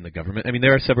 and the government. I mean,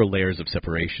 there are several layers of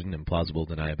separation and plausible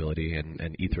deniability,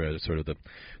 and ITRA is sort of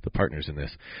the partners in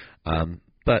this.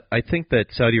 But I think that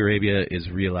Saudi Arabia is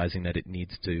realizing that it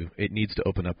needs to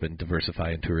open up and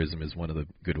diversify, and tourism is one of the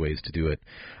good ways to do it.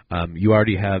 You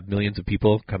already have millions of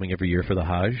people coming every year for the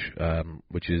Hajj,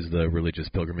 which is the religious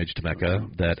pilgrimage to Mecca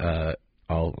that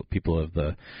all people of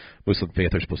the Muslim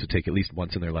faith are supposed to take at least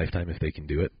once in their lifetime if they can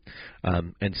do it.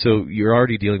 And so you're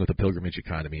already dealing with a pilgrimage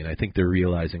economy, and I think they're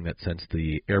realizing that since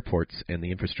the airports and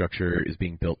the infrastructure is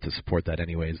being built to support that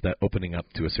anyways, that opening up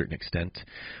to a certain extent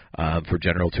for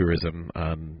general tourism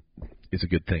is a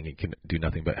good thing. It can do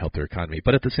nothing but help their economy.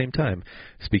 But at the same time,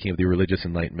 speaking of the religious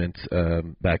enlightenment,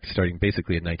 back starting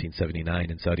basically in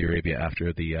 1979 in Saudi Arabia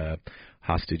after the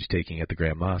hostage taking at the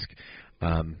Grand Mosque,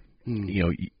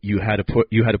 you had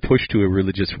to push to a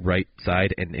religious right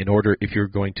side, and in order, if you're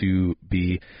going to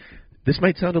be, this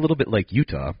might sound a little bit like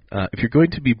Utah, if you're going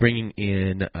to be bringing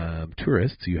in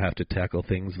tourists, you have to tackle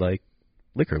things like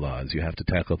liquor laws, you have to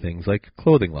tackle things like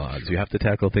clothing laws, you have to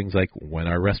tackle things like when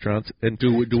our restaurants and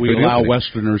do we allow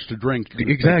Westerners to drink?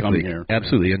 Exactly, come here?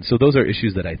 Absolutely, and so those are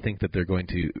issues that I think that they're going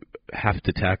to have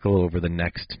to tackle over the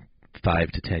next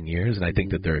 5 to 10 years, and I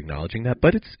think that they're acknowledging that.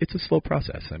 But it's a slow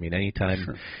process. I mean,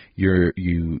 anytime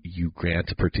you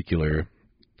grant a particular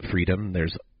freedom,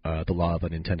 there's the law of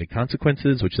unintended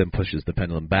consequences, which then pushes the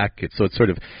pendulum back. So it's sort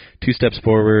of 2 steps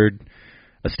forward,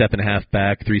 a step and a half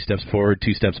back, 3 steps forward,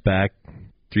 2 steps back,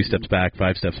 3 steps back,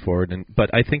 5 steps forward. But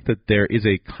I think that there is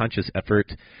a conscious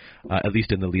effort, at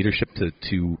least in the leadership,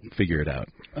 to figure it out.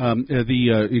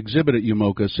 The exhibit at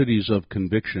UMOCA, Cities of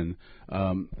Conviction,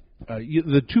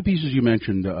 the 2 pieces you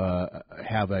mentioned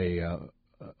have a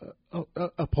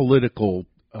political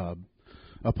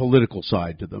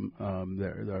side to them.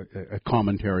 They're a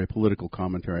commentary, a political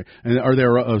commentary. And are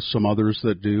there some others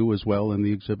that do as well in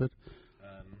the exhibit?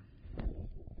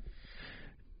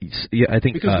 Yeah, I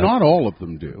think because not all of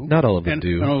them do. Not all of them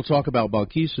do. And I'll talk about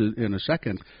Balqis in a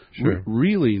second. Sure.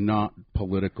 Really not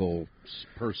political.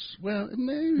 Well,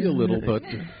 maybe a little, but.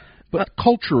 But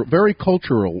very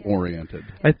cultural oriented.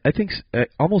 I think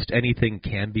almost anything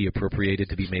can be appropriated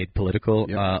to be made political,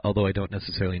 although I don't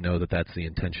necessarily know that that's the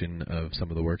intention of some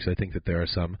of the works. I think that there are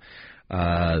some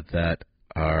that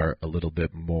are a little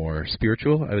bit more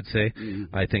spiritual, I would say.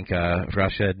 Mm-hmm. I think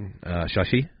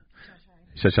Shashai,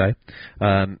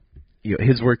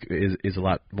 his work is a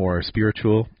lot more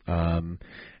spiritual.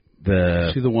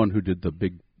 Is he the one who did the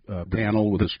big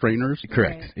panel with the strainers?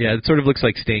 Correct. Right. Yeah, it sort of looks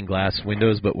like stained glass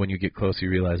windows, but when you get close, you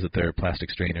realize that they're plastic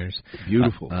strainers.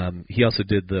 Beautiful. He also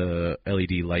did the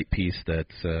LED light piece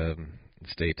that's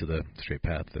Stay to the Straight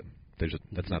Path.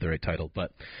 That's not the right title,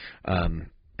 but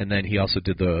and then he also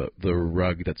did the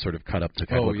rug that's sort of cut up to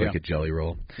kind of look like a jelly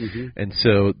roll. Mm-hmm. And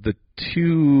so the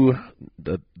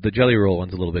jelly roll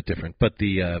one's a little bit different, but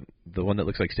the one that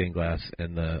looks like stained glass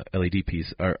and the LED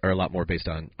piece are a lot more based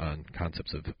on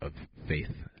concepts of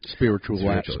faith.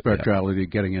 Spirituality,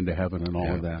 getting into heaven and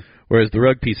all of that. Whereas the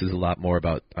rug piece is a lot more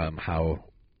about how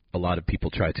a lot of people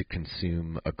try to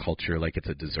consume a culture like it's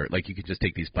a dessert. Like you could just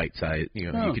take these bite-sized,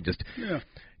 you could just... Yeah.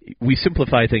 We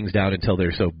simplify things down until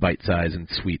they're so bite-sized and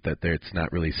sweet that it's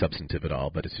not really substantive at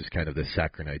all, but it's just kind of this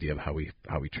saccharine idea of how we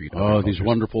treat other these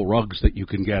wonderful rugs that you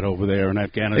can get over there in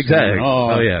Afghanistan. Exactly.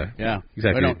 Yeah.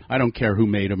 Exactly. I don't care who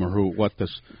made them or what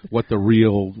the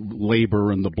real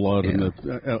labor and the blood and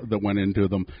that went into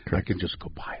them. Correct. I can just go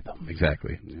buy them.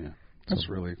 Exactly. Yeah. That's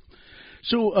really...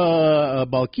 So,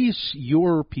 Balqis,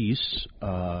 your piece...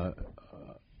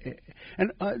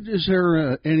 And is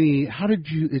there any? How did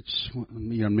you?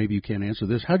 Maybe you can't answer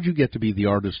this. How did you get to be the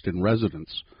artist in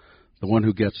residence, the one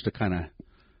who gets to kind of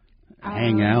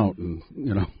hang out and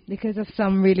Because of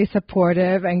some really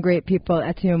supportive and great people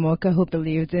at UMOCA who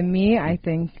believed in me. I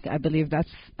believe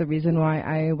that's the reason why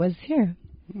I was here.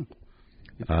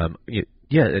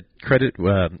 Credit.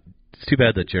 It's too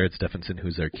bad that Jared Stephenson,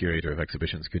 who's our curator of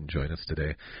exhibitions, couldn't join us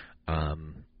today. I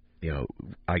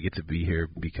get to be here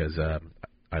because.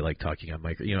 I like talking on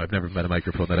I've never met a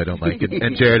microphone that I don't like,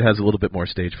 and Jared has a little bit more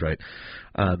stage fright.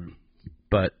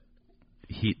 But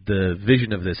the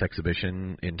vision of this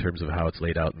exhibition, in terms of how it's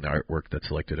laid out and the artwork that's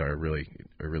selected, are really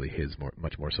his,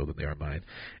 much more so than they are mine.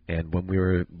 And when we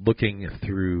were looking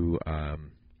through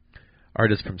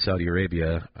artists from Saudi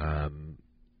Arabia,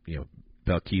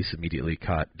 Balqis immediately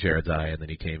caught Jared's eye, and then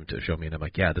he came to show me, and I'm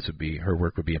like, yeah, her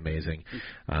work would be amazing.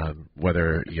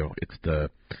 Whether it's the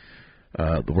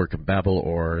work in Babel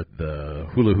or the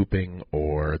hula hooping,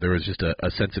 or there was just a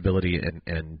sensibility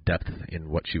and depth in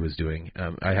what she was doing.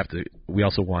 We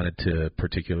also wanted to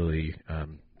particularly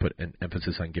put an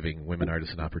emphasis on giving women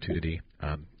artists an opportunity.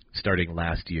 Starting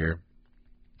last year,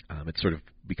 it's sort of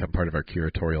become part of our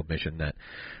curatorial mission that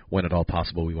when at all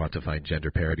possible, we want to find gender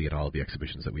parity in all of the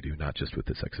exhibitions that we do, not just with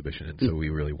this exhibition. And so we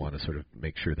really want to sort of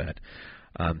make sure that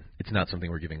it's not something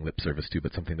we're giving lip service to,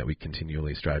 but something that we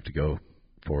continually strive to go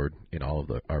forward in all of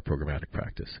our programmatic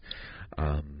practice.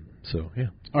 Are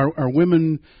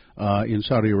women in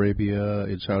Saudi Arabia,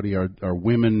 are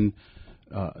women?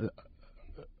 Are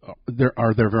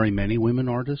there very many women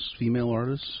artists, female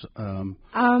artists?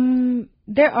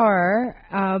 There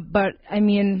are, but I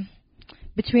mean,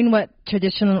 between what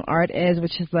traditional art is,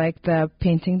 which is like the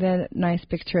painting the nice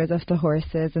pictures of the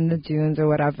horses and the dunes or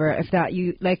whatever, if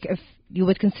you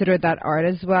would consider that art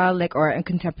as well, or a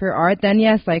contemporary art, then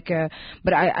yes,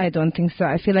 but I don't think so.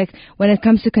 I feel like when it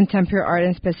comes to contemporary art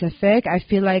in specific, I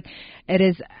feel like it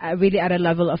is really at a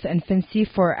level of infancy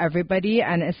for everybody,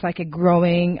 and it's like a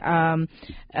growing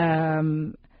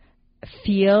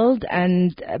field,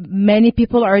 and many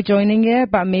people are joining it,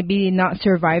 but maybe not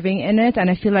surviving in it. And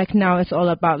I feel like now it's all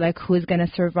about who's going to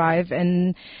survive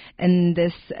in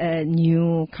this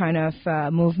new kind of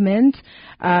movement.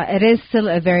 It is still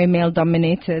a very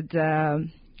male-dominated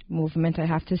movement, I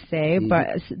have to say. Mm-hmm. But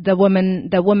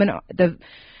the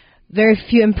very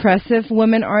few impressive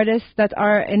women artists that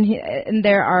are in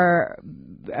there are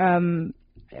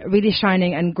really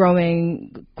shining and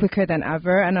growing quicker than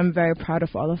ever, and I'm very proud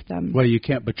of all of them. Well, you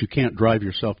can't drive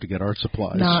yourself to get art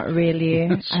supplies. Not really.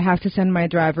 I have to send my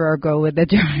driver or go with the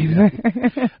driver.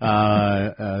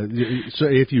 So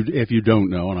if you don't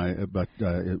know,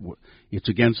 it's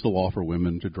against the law for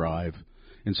women to drive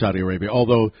in Saudi Arabia.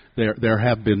 Although there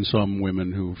have been some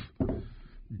women who've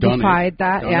defied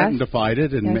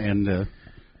it and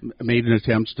made an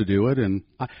attempt to do it, and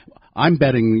I'm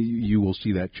betting you will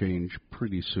see that change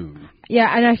pretty soon. Yeah,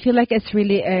 and I feel like it's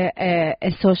really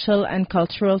a social and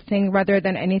cultural thing rather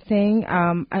than anything.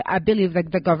 I believe like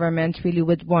the government really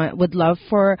would love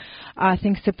for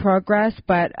things to progress,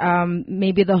 but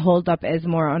maybe the holdup is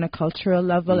more on a cultural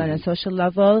level and a social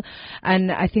level.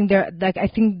 And I think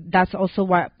that's also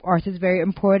why art is very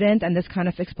important, and this kind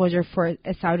of exposure for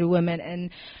a Saudi woman and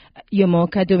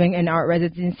UMOCA doing an art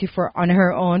residency on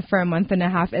her own for a month and a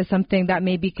half is something that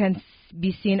maybe can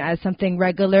be seen as something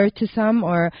regular to some,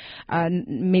 or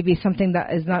maybe something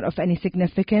that is not of any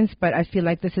significance. But I feel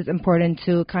like this is important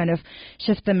to kind of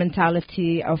shift the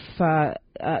mentality of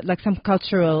like some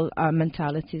cultural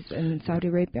mentalities in Saudi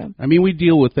Arabia. I mean, we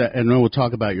deal with that, and we'll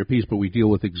talk about your piece, but we deal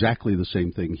with exactly the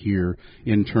same thing here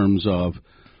in terms of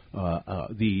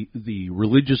the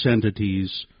religious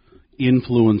entities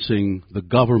influencing the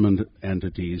government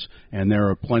entities, and there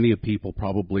are plenty of people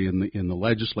probably in the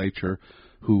legislature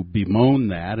who bemoan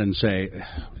that and say,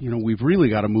 we've really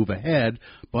got to move ahead,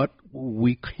 but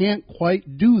we can't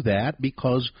quite do that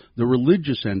because the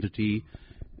religious entity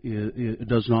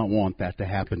does not want that to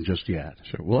happen just yet.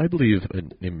 Sure. Well, I believe,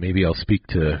 and maybe I'll speak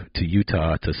to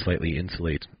Utah to slightly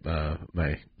insulate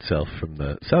myself from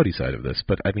the Saudi side of this,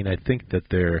 but I mean, I think that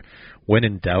when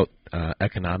in doubt,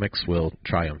 economics will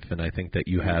triumph, and I think that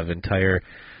you have entire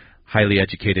highly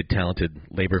educated, talented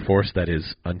labor force that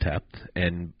is untapped,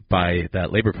 and by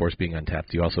that labor force being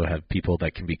untapped, you also have people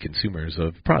that can be consumers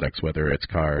of products, whether it's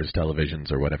cars,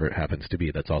 televisions, or whatever it happens to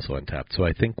be, that's also untapped. So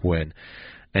I think when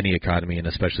any economy, and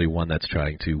especially one that's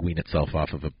trying to wean itself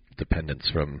off of a dependence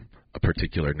from a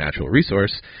particular natural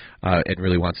resource and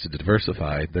really wants to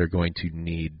diversify, they're going to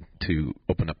need to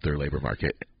open up their labor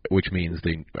market, which means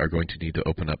they are going to need to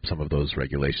open up some of those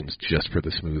regulations just for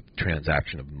the smooth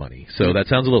transaction of money. So that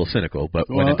sounds a little cynical, but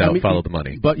when in doubt, follow the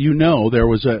money. But there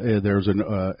was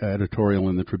an editorial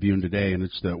in the Tribune today, and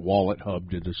it's that Wallet Hub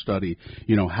did a study.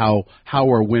 How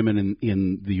are women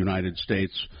in the United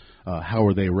States? How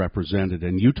are they represented?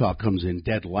 And Utah comes in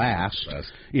dead last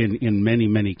in many,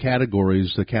 many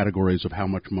categories. The categories of how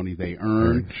much money they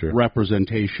earn, sure.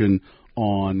 Representation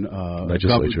on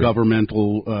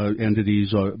governmental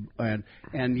entities,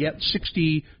 and yet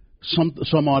 60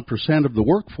 some odd percent of the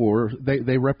workforce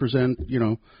they represent.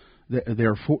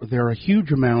 There are a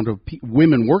huge amount of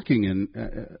women working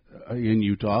in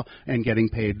Utah and getting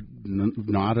paid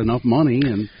not enough money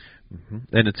and.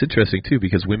 Mm-hmm. And it's interesting, too,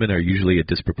 because women are usually a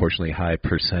disproportionately high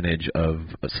percentage of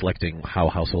selecting how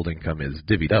household income is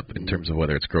divvied up in terms of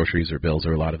whether it's groceries or bills,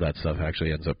 or a lot of that stuff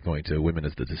actually ends up going to women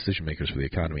as the decision makers for the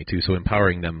economy, too. So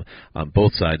empowering them on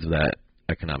both sides of that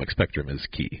economic spectrum is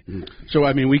key. So,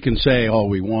 I mean, we can say all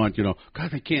we want, God,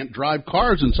 they can't drive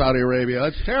cars in Saudi Arabia.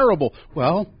 That's terrible.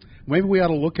 Well, maybe we ought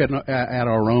to look at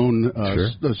our own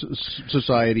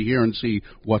society here and see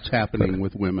what's happening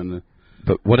with women.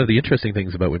 But one of the interesting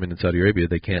things about women in Saudi Arabia,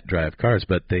 they can't drive cars,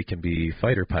 but they can be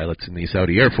fighter pilots in the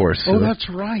Saudi Air Force. Oh, that's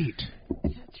right.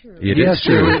 It is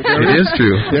true. It is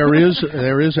true.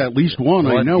 There is at least one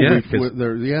I know. Yeah,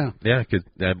 because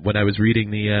when I was reading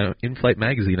the in-flight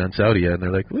magazine on Saudi, and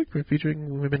they're like, look, we're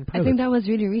featuring women pilots. I think that was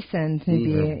really recent,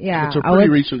 maybe. Yeah. It's a pretty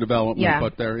recent development,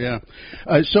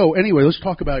 but so anyway, let's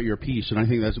talk about your piece, and I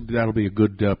think that'll be a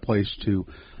good place to.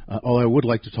 I would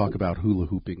like to talk about hula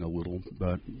hooping a little,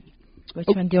 but. Which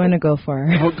one do you want to go for?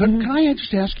 Can I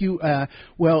just ask you? I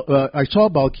saw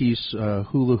Balqis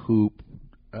hula hoop,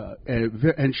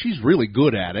 and she's really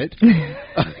good at it.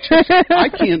 I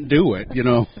can't do it,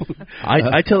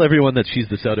 I tell everyone that she's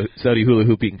the Saudi hula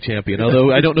hooping champion,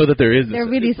 although I don't know that there is. They're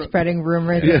really spreading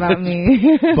rumors about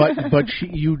me. but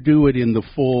you do it in the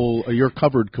full. You're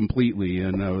covered completely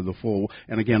in the full.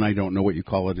 And again, I don't know what you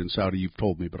call it in Saudi. You've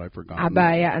told me, but I forgot.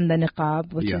 Abaya and the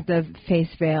niqab, which is the face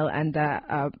veil and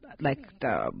the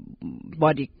the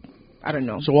body. I don't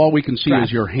know. So all we can see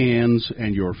is your hands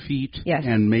and your feet,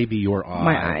 and maybe your eyes.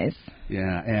 My eyes.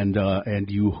 Yeah, and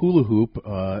you hula hoop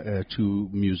to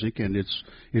music, and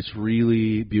it's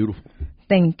really beautiful.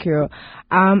 Thank you.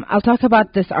 I'll talk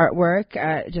about this artwork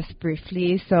just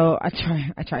briefly. So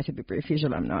I try to be brief.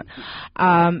 Usually I'm not.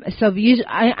 Usually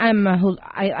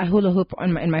I hula hoop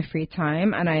in my free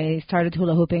time, and I started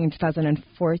hula hooping in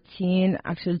 2014,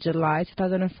 actually July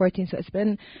 2014. So it's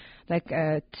been like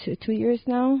 2 years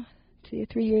now.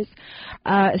 3 years.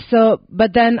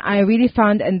 But then I really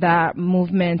found in that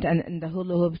movement and in the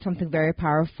hula hoop something very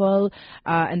powerful,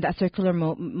 and that circular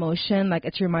motion. Like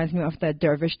it reminds me of the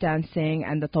dervish dancing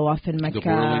and the tawaf in Mecca. The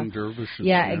whirling dervishes.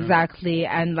 Yeah, exactly.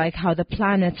 And like how the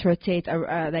planets rotate,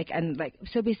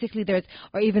 so basically there's,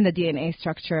 or even the DNA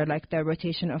structure, like the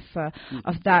rotation of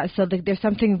that. So there's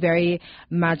something very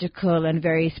magical and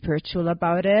very spiritual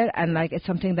about it, and like it's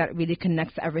something that really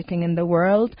connects everything in the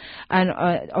world. And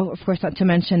of course, course, not to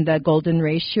mention the golden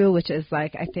ratio, which is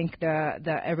like, I think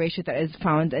a ratio that is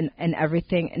found in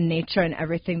everything, in nature and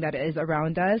everything that is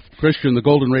around us. Christian, the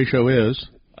golden ratio is?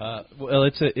 Well,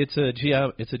 it's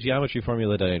a geometry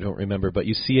formula that I don't remember, but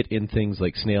you see it in things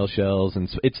like snail shells, and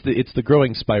it's the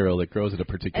growing spiral that grows at a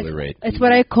particular rate. It's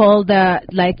what I call the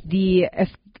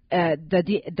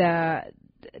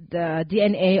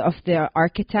DNA of the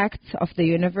architect of the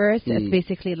universe. It's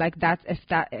basically like that.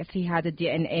 If he had a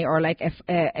DNA or like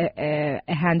a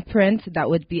handprint, that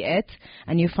would be it.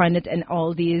 And you find it in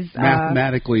all these.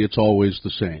 Mathematically, it's always the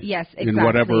same. Yes, exactly.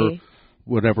 In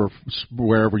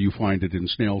wherever you find it, in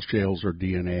snail shells or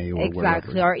DNA or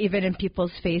exactly, wherever. or even in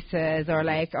people's faces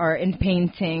or in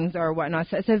paintings or whatnot.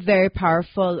 So it's a very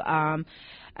powerful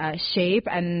shape,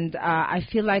 and I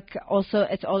feel like also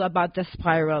it's all about the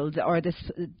spiral or this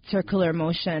circular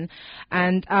motion,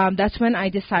 and that's when I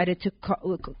decided to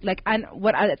and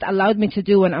what it allowed me to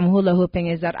do when I'm hula hooping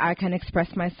is that I can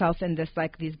express myself in this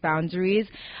these boundaries,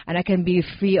 and I can be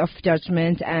free of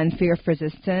judgment and fear of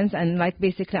resistance, and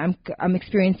basically I'm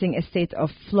experiencing a state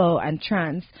of flow and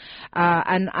trance,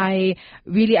 and I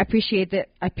really appreciated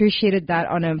that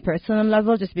on a personal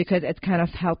level, just because it kind of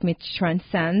helped me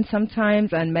transcend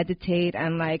sometimes and meditate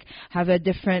and have a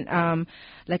different a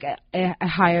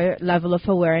higher level of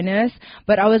awareness.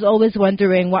 But I was always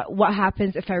wondering what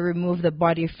happens if I remove the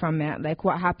body from it,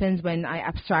 what happens when I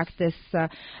abstract this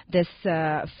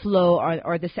flow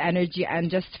or this energy and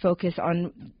just focus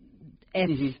on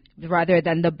it rather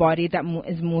than the body that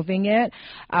is moving it,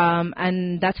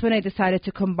 and that's when I decided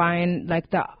to combine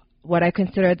what I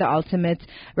consider the ultimate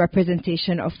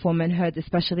representation of womanhood,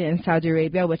 especially in Saudi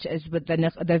Arabia, which is with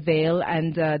the veil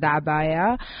and the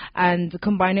abaya, and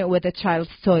combine it with a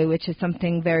child's toy, which is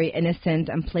something very innocent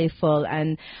and playful.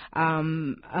 And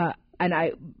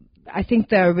I think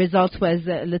the result was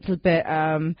a little bit.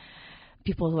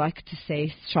 People like to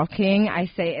say shocking. I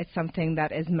say it's something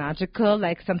that is magical,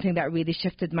 something that really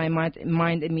shifted my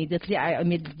mind immediately. I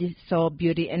immediately saw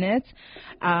beauty in it.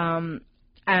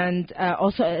 And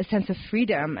also a sense of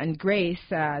freedom and grace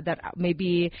that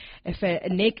maybe if a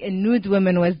nude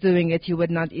woman was doing it, you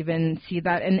would not even see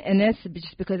that in it,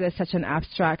 just because it's such an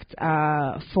abstract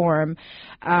form.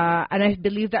 And I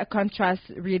believe that contrast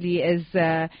really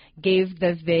gave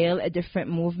the veil a different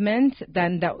movement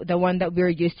than the one that we're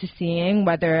used to seeing,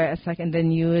 whether it's in the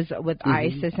news with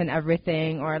ISIS and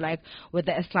everything, or with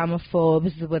the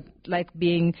Islamophobes, with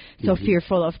being so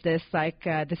fearful of this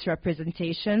this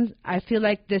representation. I feel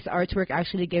like this artwork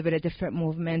actually gave it a different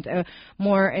movement, a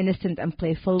more innocent and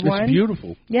playful one. It's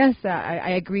beautiful. Yes,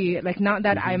 I agree. Not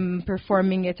that I'm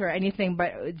performing it or anything,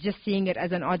 but just seeing it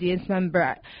as an audience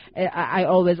member, I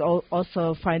always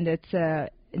also find it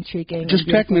intriguing. Just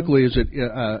technically, is it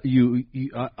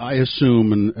I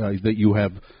assume that you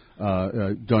have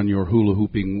done your hula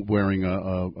hooping wearing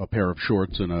a pair of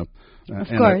shorts and a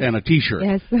T-shirt.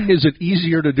 Yes. Is it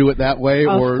easier to do it that way?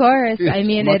 Of course. I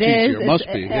mean, it is. It must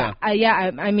be, yeah.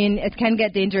 I mean, it can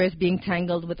get dangerous being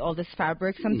tangled with all this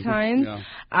fabric sometimes.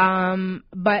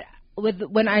 But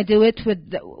when I do it with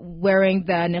wearing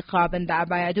the niqab and the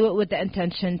abaya, I do it with the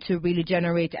intention to really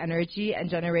generate energy and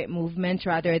generate movement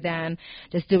rather than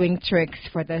just doing tricks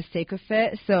for the sake of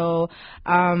it. So,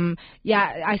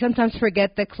 I sometimes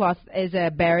forget the cloth is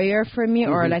a barrier for me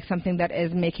or something that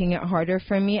is making it harder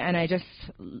for me, and I just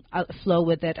flow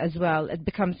with it as well. It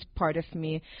becomes part of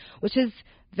me, which is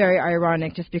very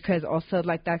ironic, just because also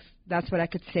that's what I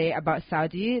could say about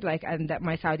Saudi, and that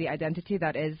my Saudi identity,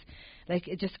 that is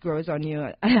it just grows on you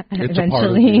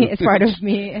eventually. It's part of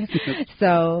me.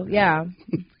 So yeah.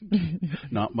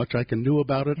 Not much I can do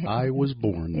about it. I was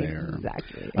born there.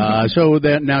 Exactly. So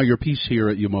that now your piece here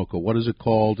at UMOCA, what is it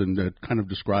called, and kind of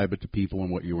describe it to people and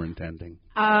what you were intending?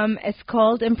 It's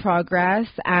called In Progress,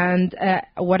 and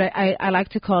what I like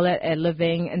to call it a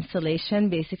living installation,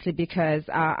 basically because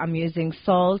I'm using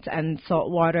salt and salt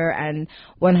water and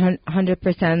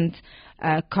 100%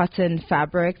 cotton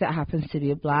fabric that happens to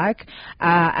be black,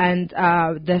 and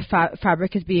the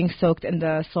fabric is being soaked in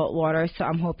the salt water, so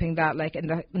I'm hoping that in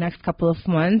the next couple of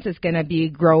months it's going to be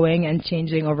growing and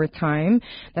changing over time.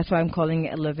 That's why I'm calling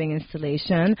it a living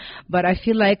installation. But I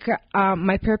feel like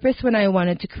my purpose when I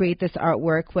wanted to create this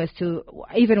artwork was to,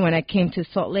 even when I came to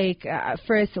Salt Lake at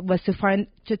first, was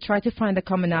to try to find the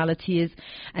commonalities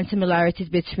and similarities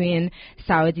between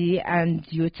Saudi and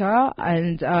Utah,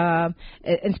 and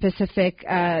in specific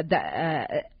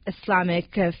the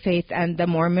Islamic faith and the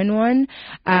Mormon one.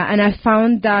 And I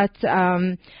found that,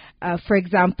 for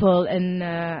example, in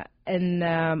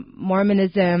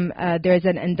Mormonism, there's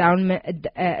an endowment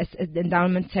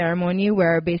ceremony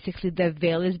where basically the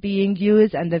veil is being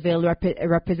used, and the veil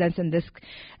represents in this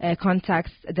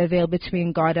context the veil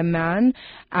between God and man,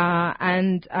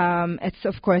 and it's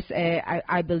of course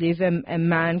I believe a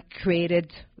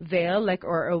man-created veil, like,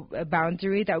 or a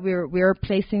boundary that we're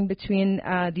placing between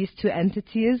these two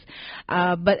entities.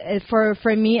 But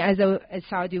for me as a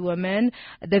Saudi woman,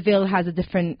 the veil has a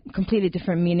completely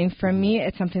different meaning for me.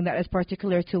 It's something that is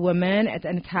particular to women,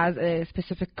 and it has a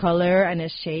specific color and a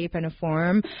shape and a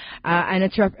form, and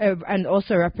it's and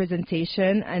also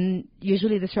representation. And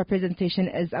usually this representation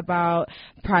is about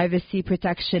privacy,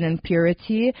 protection, and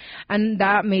purity. And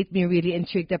that made me really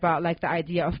intrigued about like the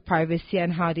idea of privacy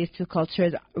and how these two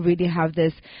cultures really have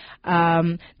this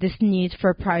need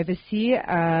for privacy,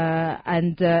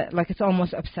 and like it's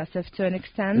almost obsessive to an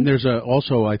extent. And there's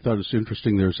also, I thought it's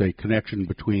interesting, there's a connection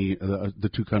between the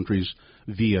two countries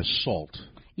via salt.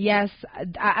 Yes,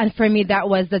 and for me that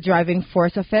was the driving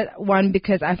force of it. One,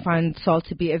 because I found salt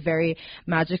to be a very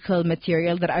magical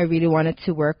material that I really wanted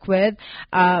to work with,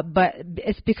 but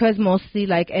it's because mostly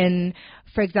like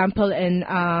for example, in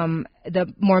the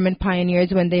Mormon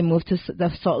pioneers, when they moved to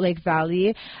the Salt Lake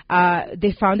Valley,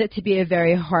 they found it to be a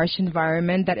very harsh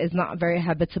environment that is not very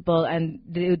habitable, and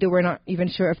they were not even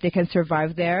sure if they can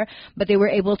survive there. But they were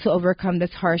able to overcome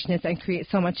this harshness and create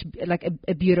so much, like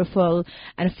a beautiful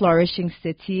and flourishing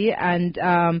city. And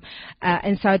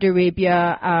in Saudi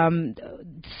Arabia,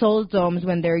 salt domes,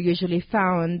 when they're usually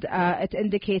found, it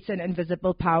indicates an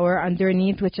invisible power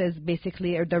underneath, which is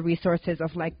basically the resources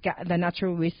of like the natural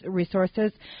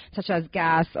resources, such as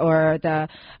gas or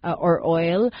or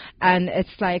oil. And it's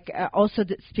like also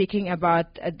speaking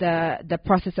about the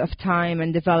process of time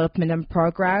and development and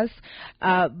progress.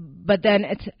 But then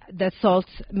the salt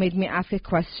made me ask a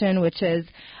question, which is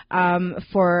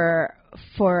for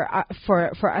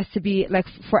us to be like,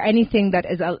 for anything that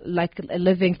is like a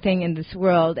living thing in this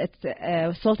world,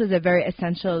 salt is a very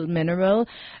essential mineral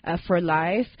for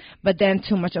life. But then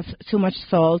too much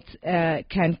salt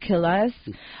can kill us.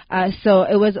 So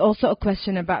it was also a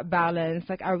question about balance.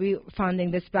 Like, are we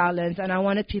finding this balance? And I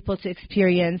wanted people to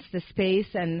experience the space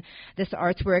and this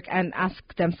artwork and ask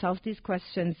themselves these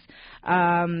questions.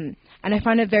 And I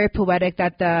find it very poetic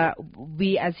that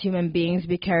we as human beings,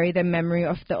 we carry the memory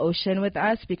of the ocean with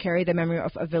us. We carry the memory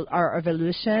of our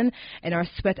evolution in our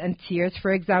sweat and tears,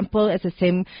 for example. It's the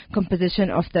same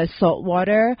composition of the salt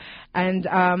water. And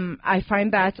I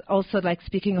find that also, like,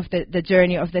 speaking of the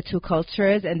journey of the two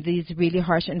cultures and these really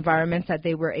harsh environments that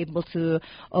they were able to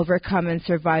overcome and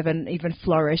survive and even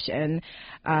flourish in.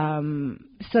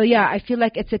 So yeah, I feel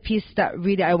like it's a piece that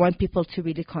really I want people to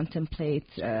really contemplate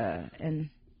and.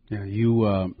 Yeah,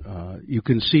 you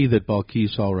can see that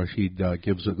Balqis Al Rashed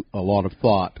gives a lot of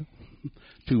thought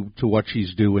to what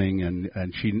she's doing,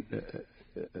 and she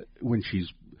when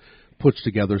she's puts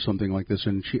together something like this,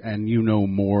 and you know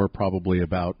more probably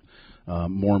about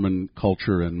Mormon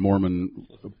culture and Mormon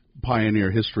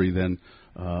pioneer history than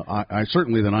I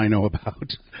certainly than I know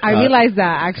about. I realize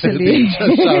that actually.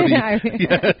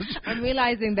 Yes. I'm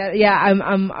realizing that. Yeah,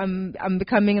 I'm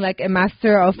becoming like a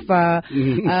master of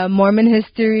Mormon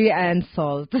history and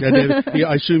salt. Yeah,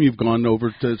 I assume you've gone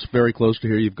over to. It's very close to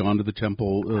here. You've gone to the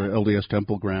temple, LDS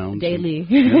temple grounds daily.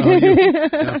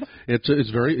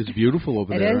 It's beautiful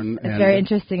over there. It's very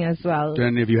interesting as well.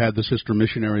 And have you had the sister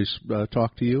missionaries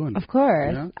talk to you? Of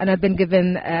course. Yeah? And I've been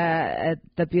given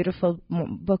the beautiful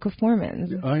Book of Mormon.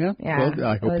 Oh, yeah? Yeah. Well,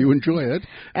 I hope you enjoy it.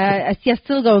 Yes,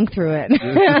 still going through it.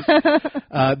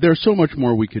 There's so much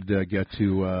more we could get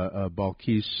to.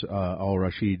 Balqis Al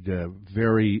Rashed,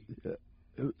 very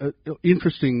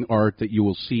interesting art that you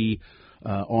will see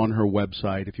on her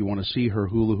website. If you want to see her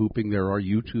hula hooping, there are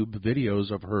YouTube videos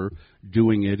of her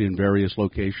doing it in various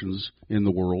locations in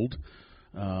the world.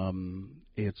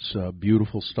 It's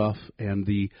beautiful stuff, and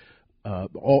the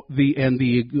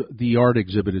art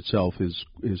exhibit itself is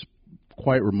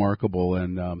quite remarkable,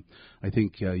 and I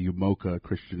think UMOCA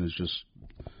Christian is just,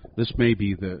 this may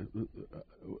be the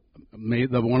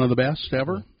one of the best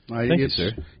ever. Thank you,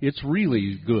 sir. It's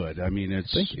really good. I mean,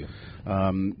 Thank you.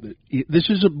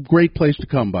 This is a great place to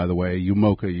come, by the way.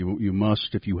 UMOCA, you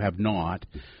must, if you have not,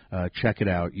 check it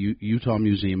out. Utah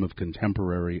Museum of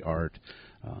Contemporary Art.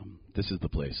 This is the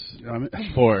place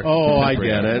for. Oh, I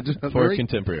get it. For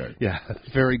contemporary art. Yeah,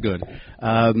 very good.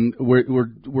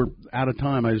 We're out of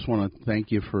time. I just want to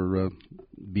thank you for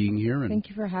being here. And thank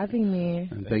you for having me.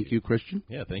 And thank you, Christian.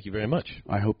 Yeah, thank you very much.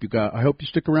 I hope you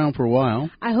stick around for a while.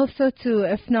 I hope so too.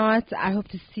 If not, I hope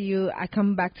to see you. I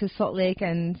come back to Salt Lake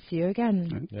and see you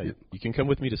again. Yeah, you can come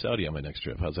with me to Saudi on my next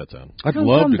trip. How's that sound? I'd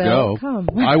love to Bill. go. Come.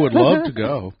 I would love to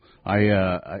go.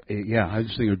 I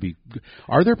just think it would be.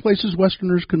 Are there places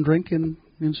Westerners can drink in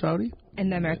Saudi? In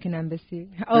the American Embassy.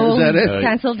 Oh, is that it?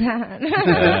 Canceled that.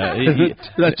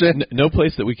 That's it. No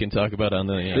place that we can talk about on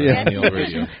the old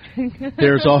radio.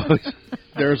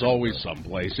 There's always some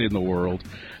place in the world.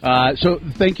 So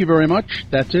thank you very much.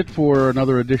 That's it for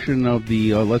another edition of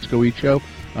the Let's Go Eat show.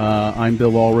 I'm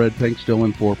Bill Allred. Thanks,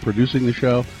 Dylan, for producing the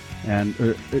show. And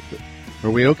are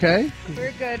we okay?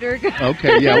 We're good.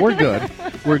 Okay, yeah, we're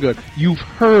good. You've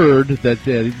heard that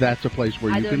that's a place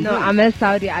where you can I don't know. I'm in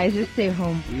Saudi. I just stay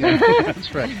home. Yeah,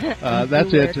 that's right.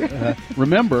 That's it.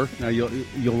 Remember, now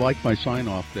you'll like my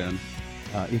sign-off then.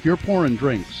 If you're pouring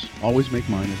drinks, always make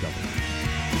mine a double.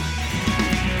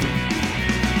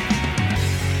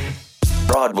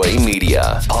 Broadway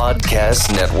Media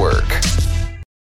Podcast Network.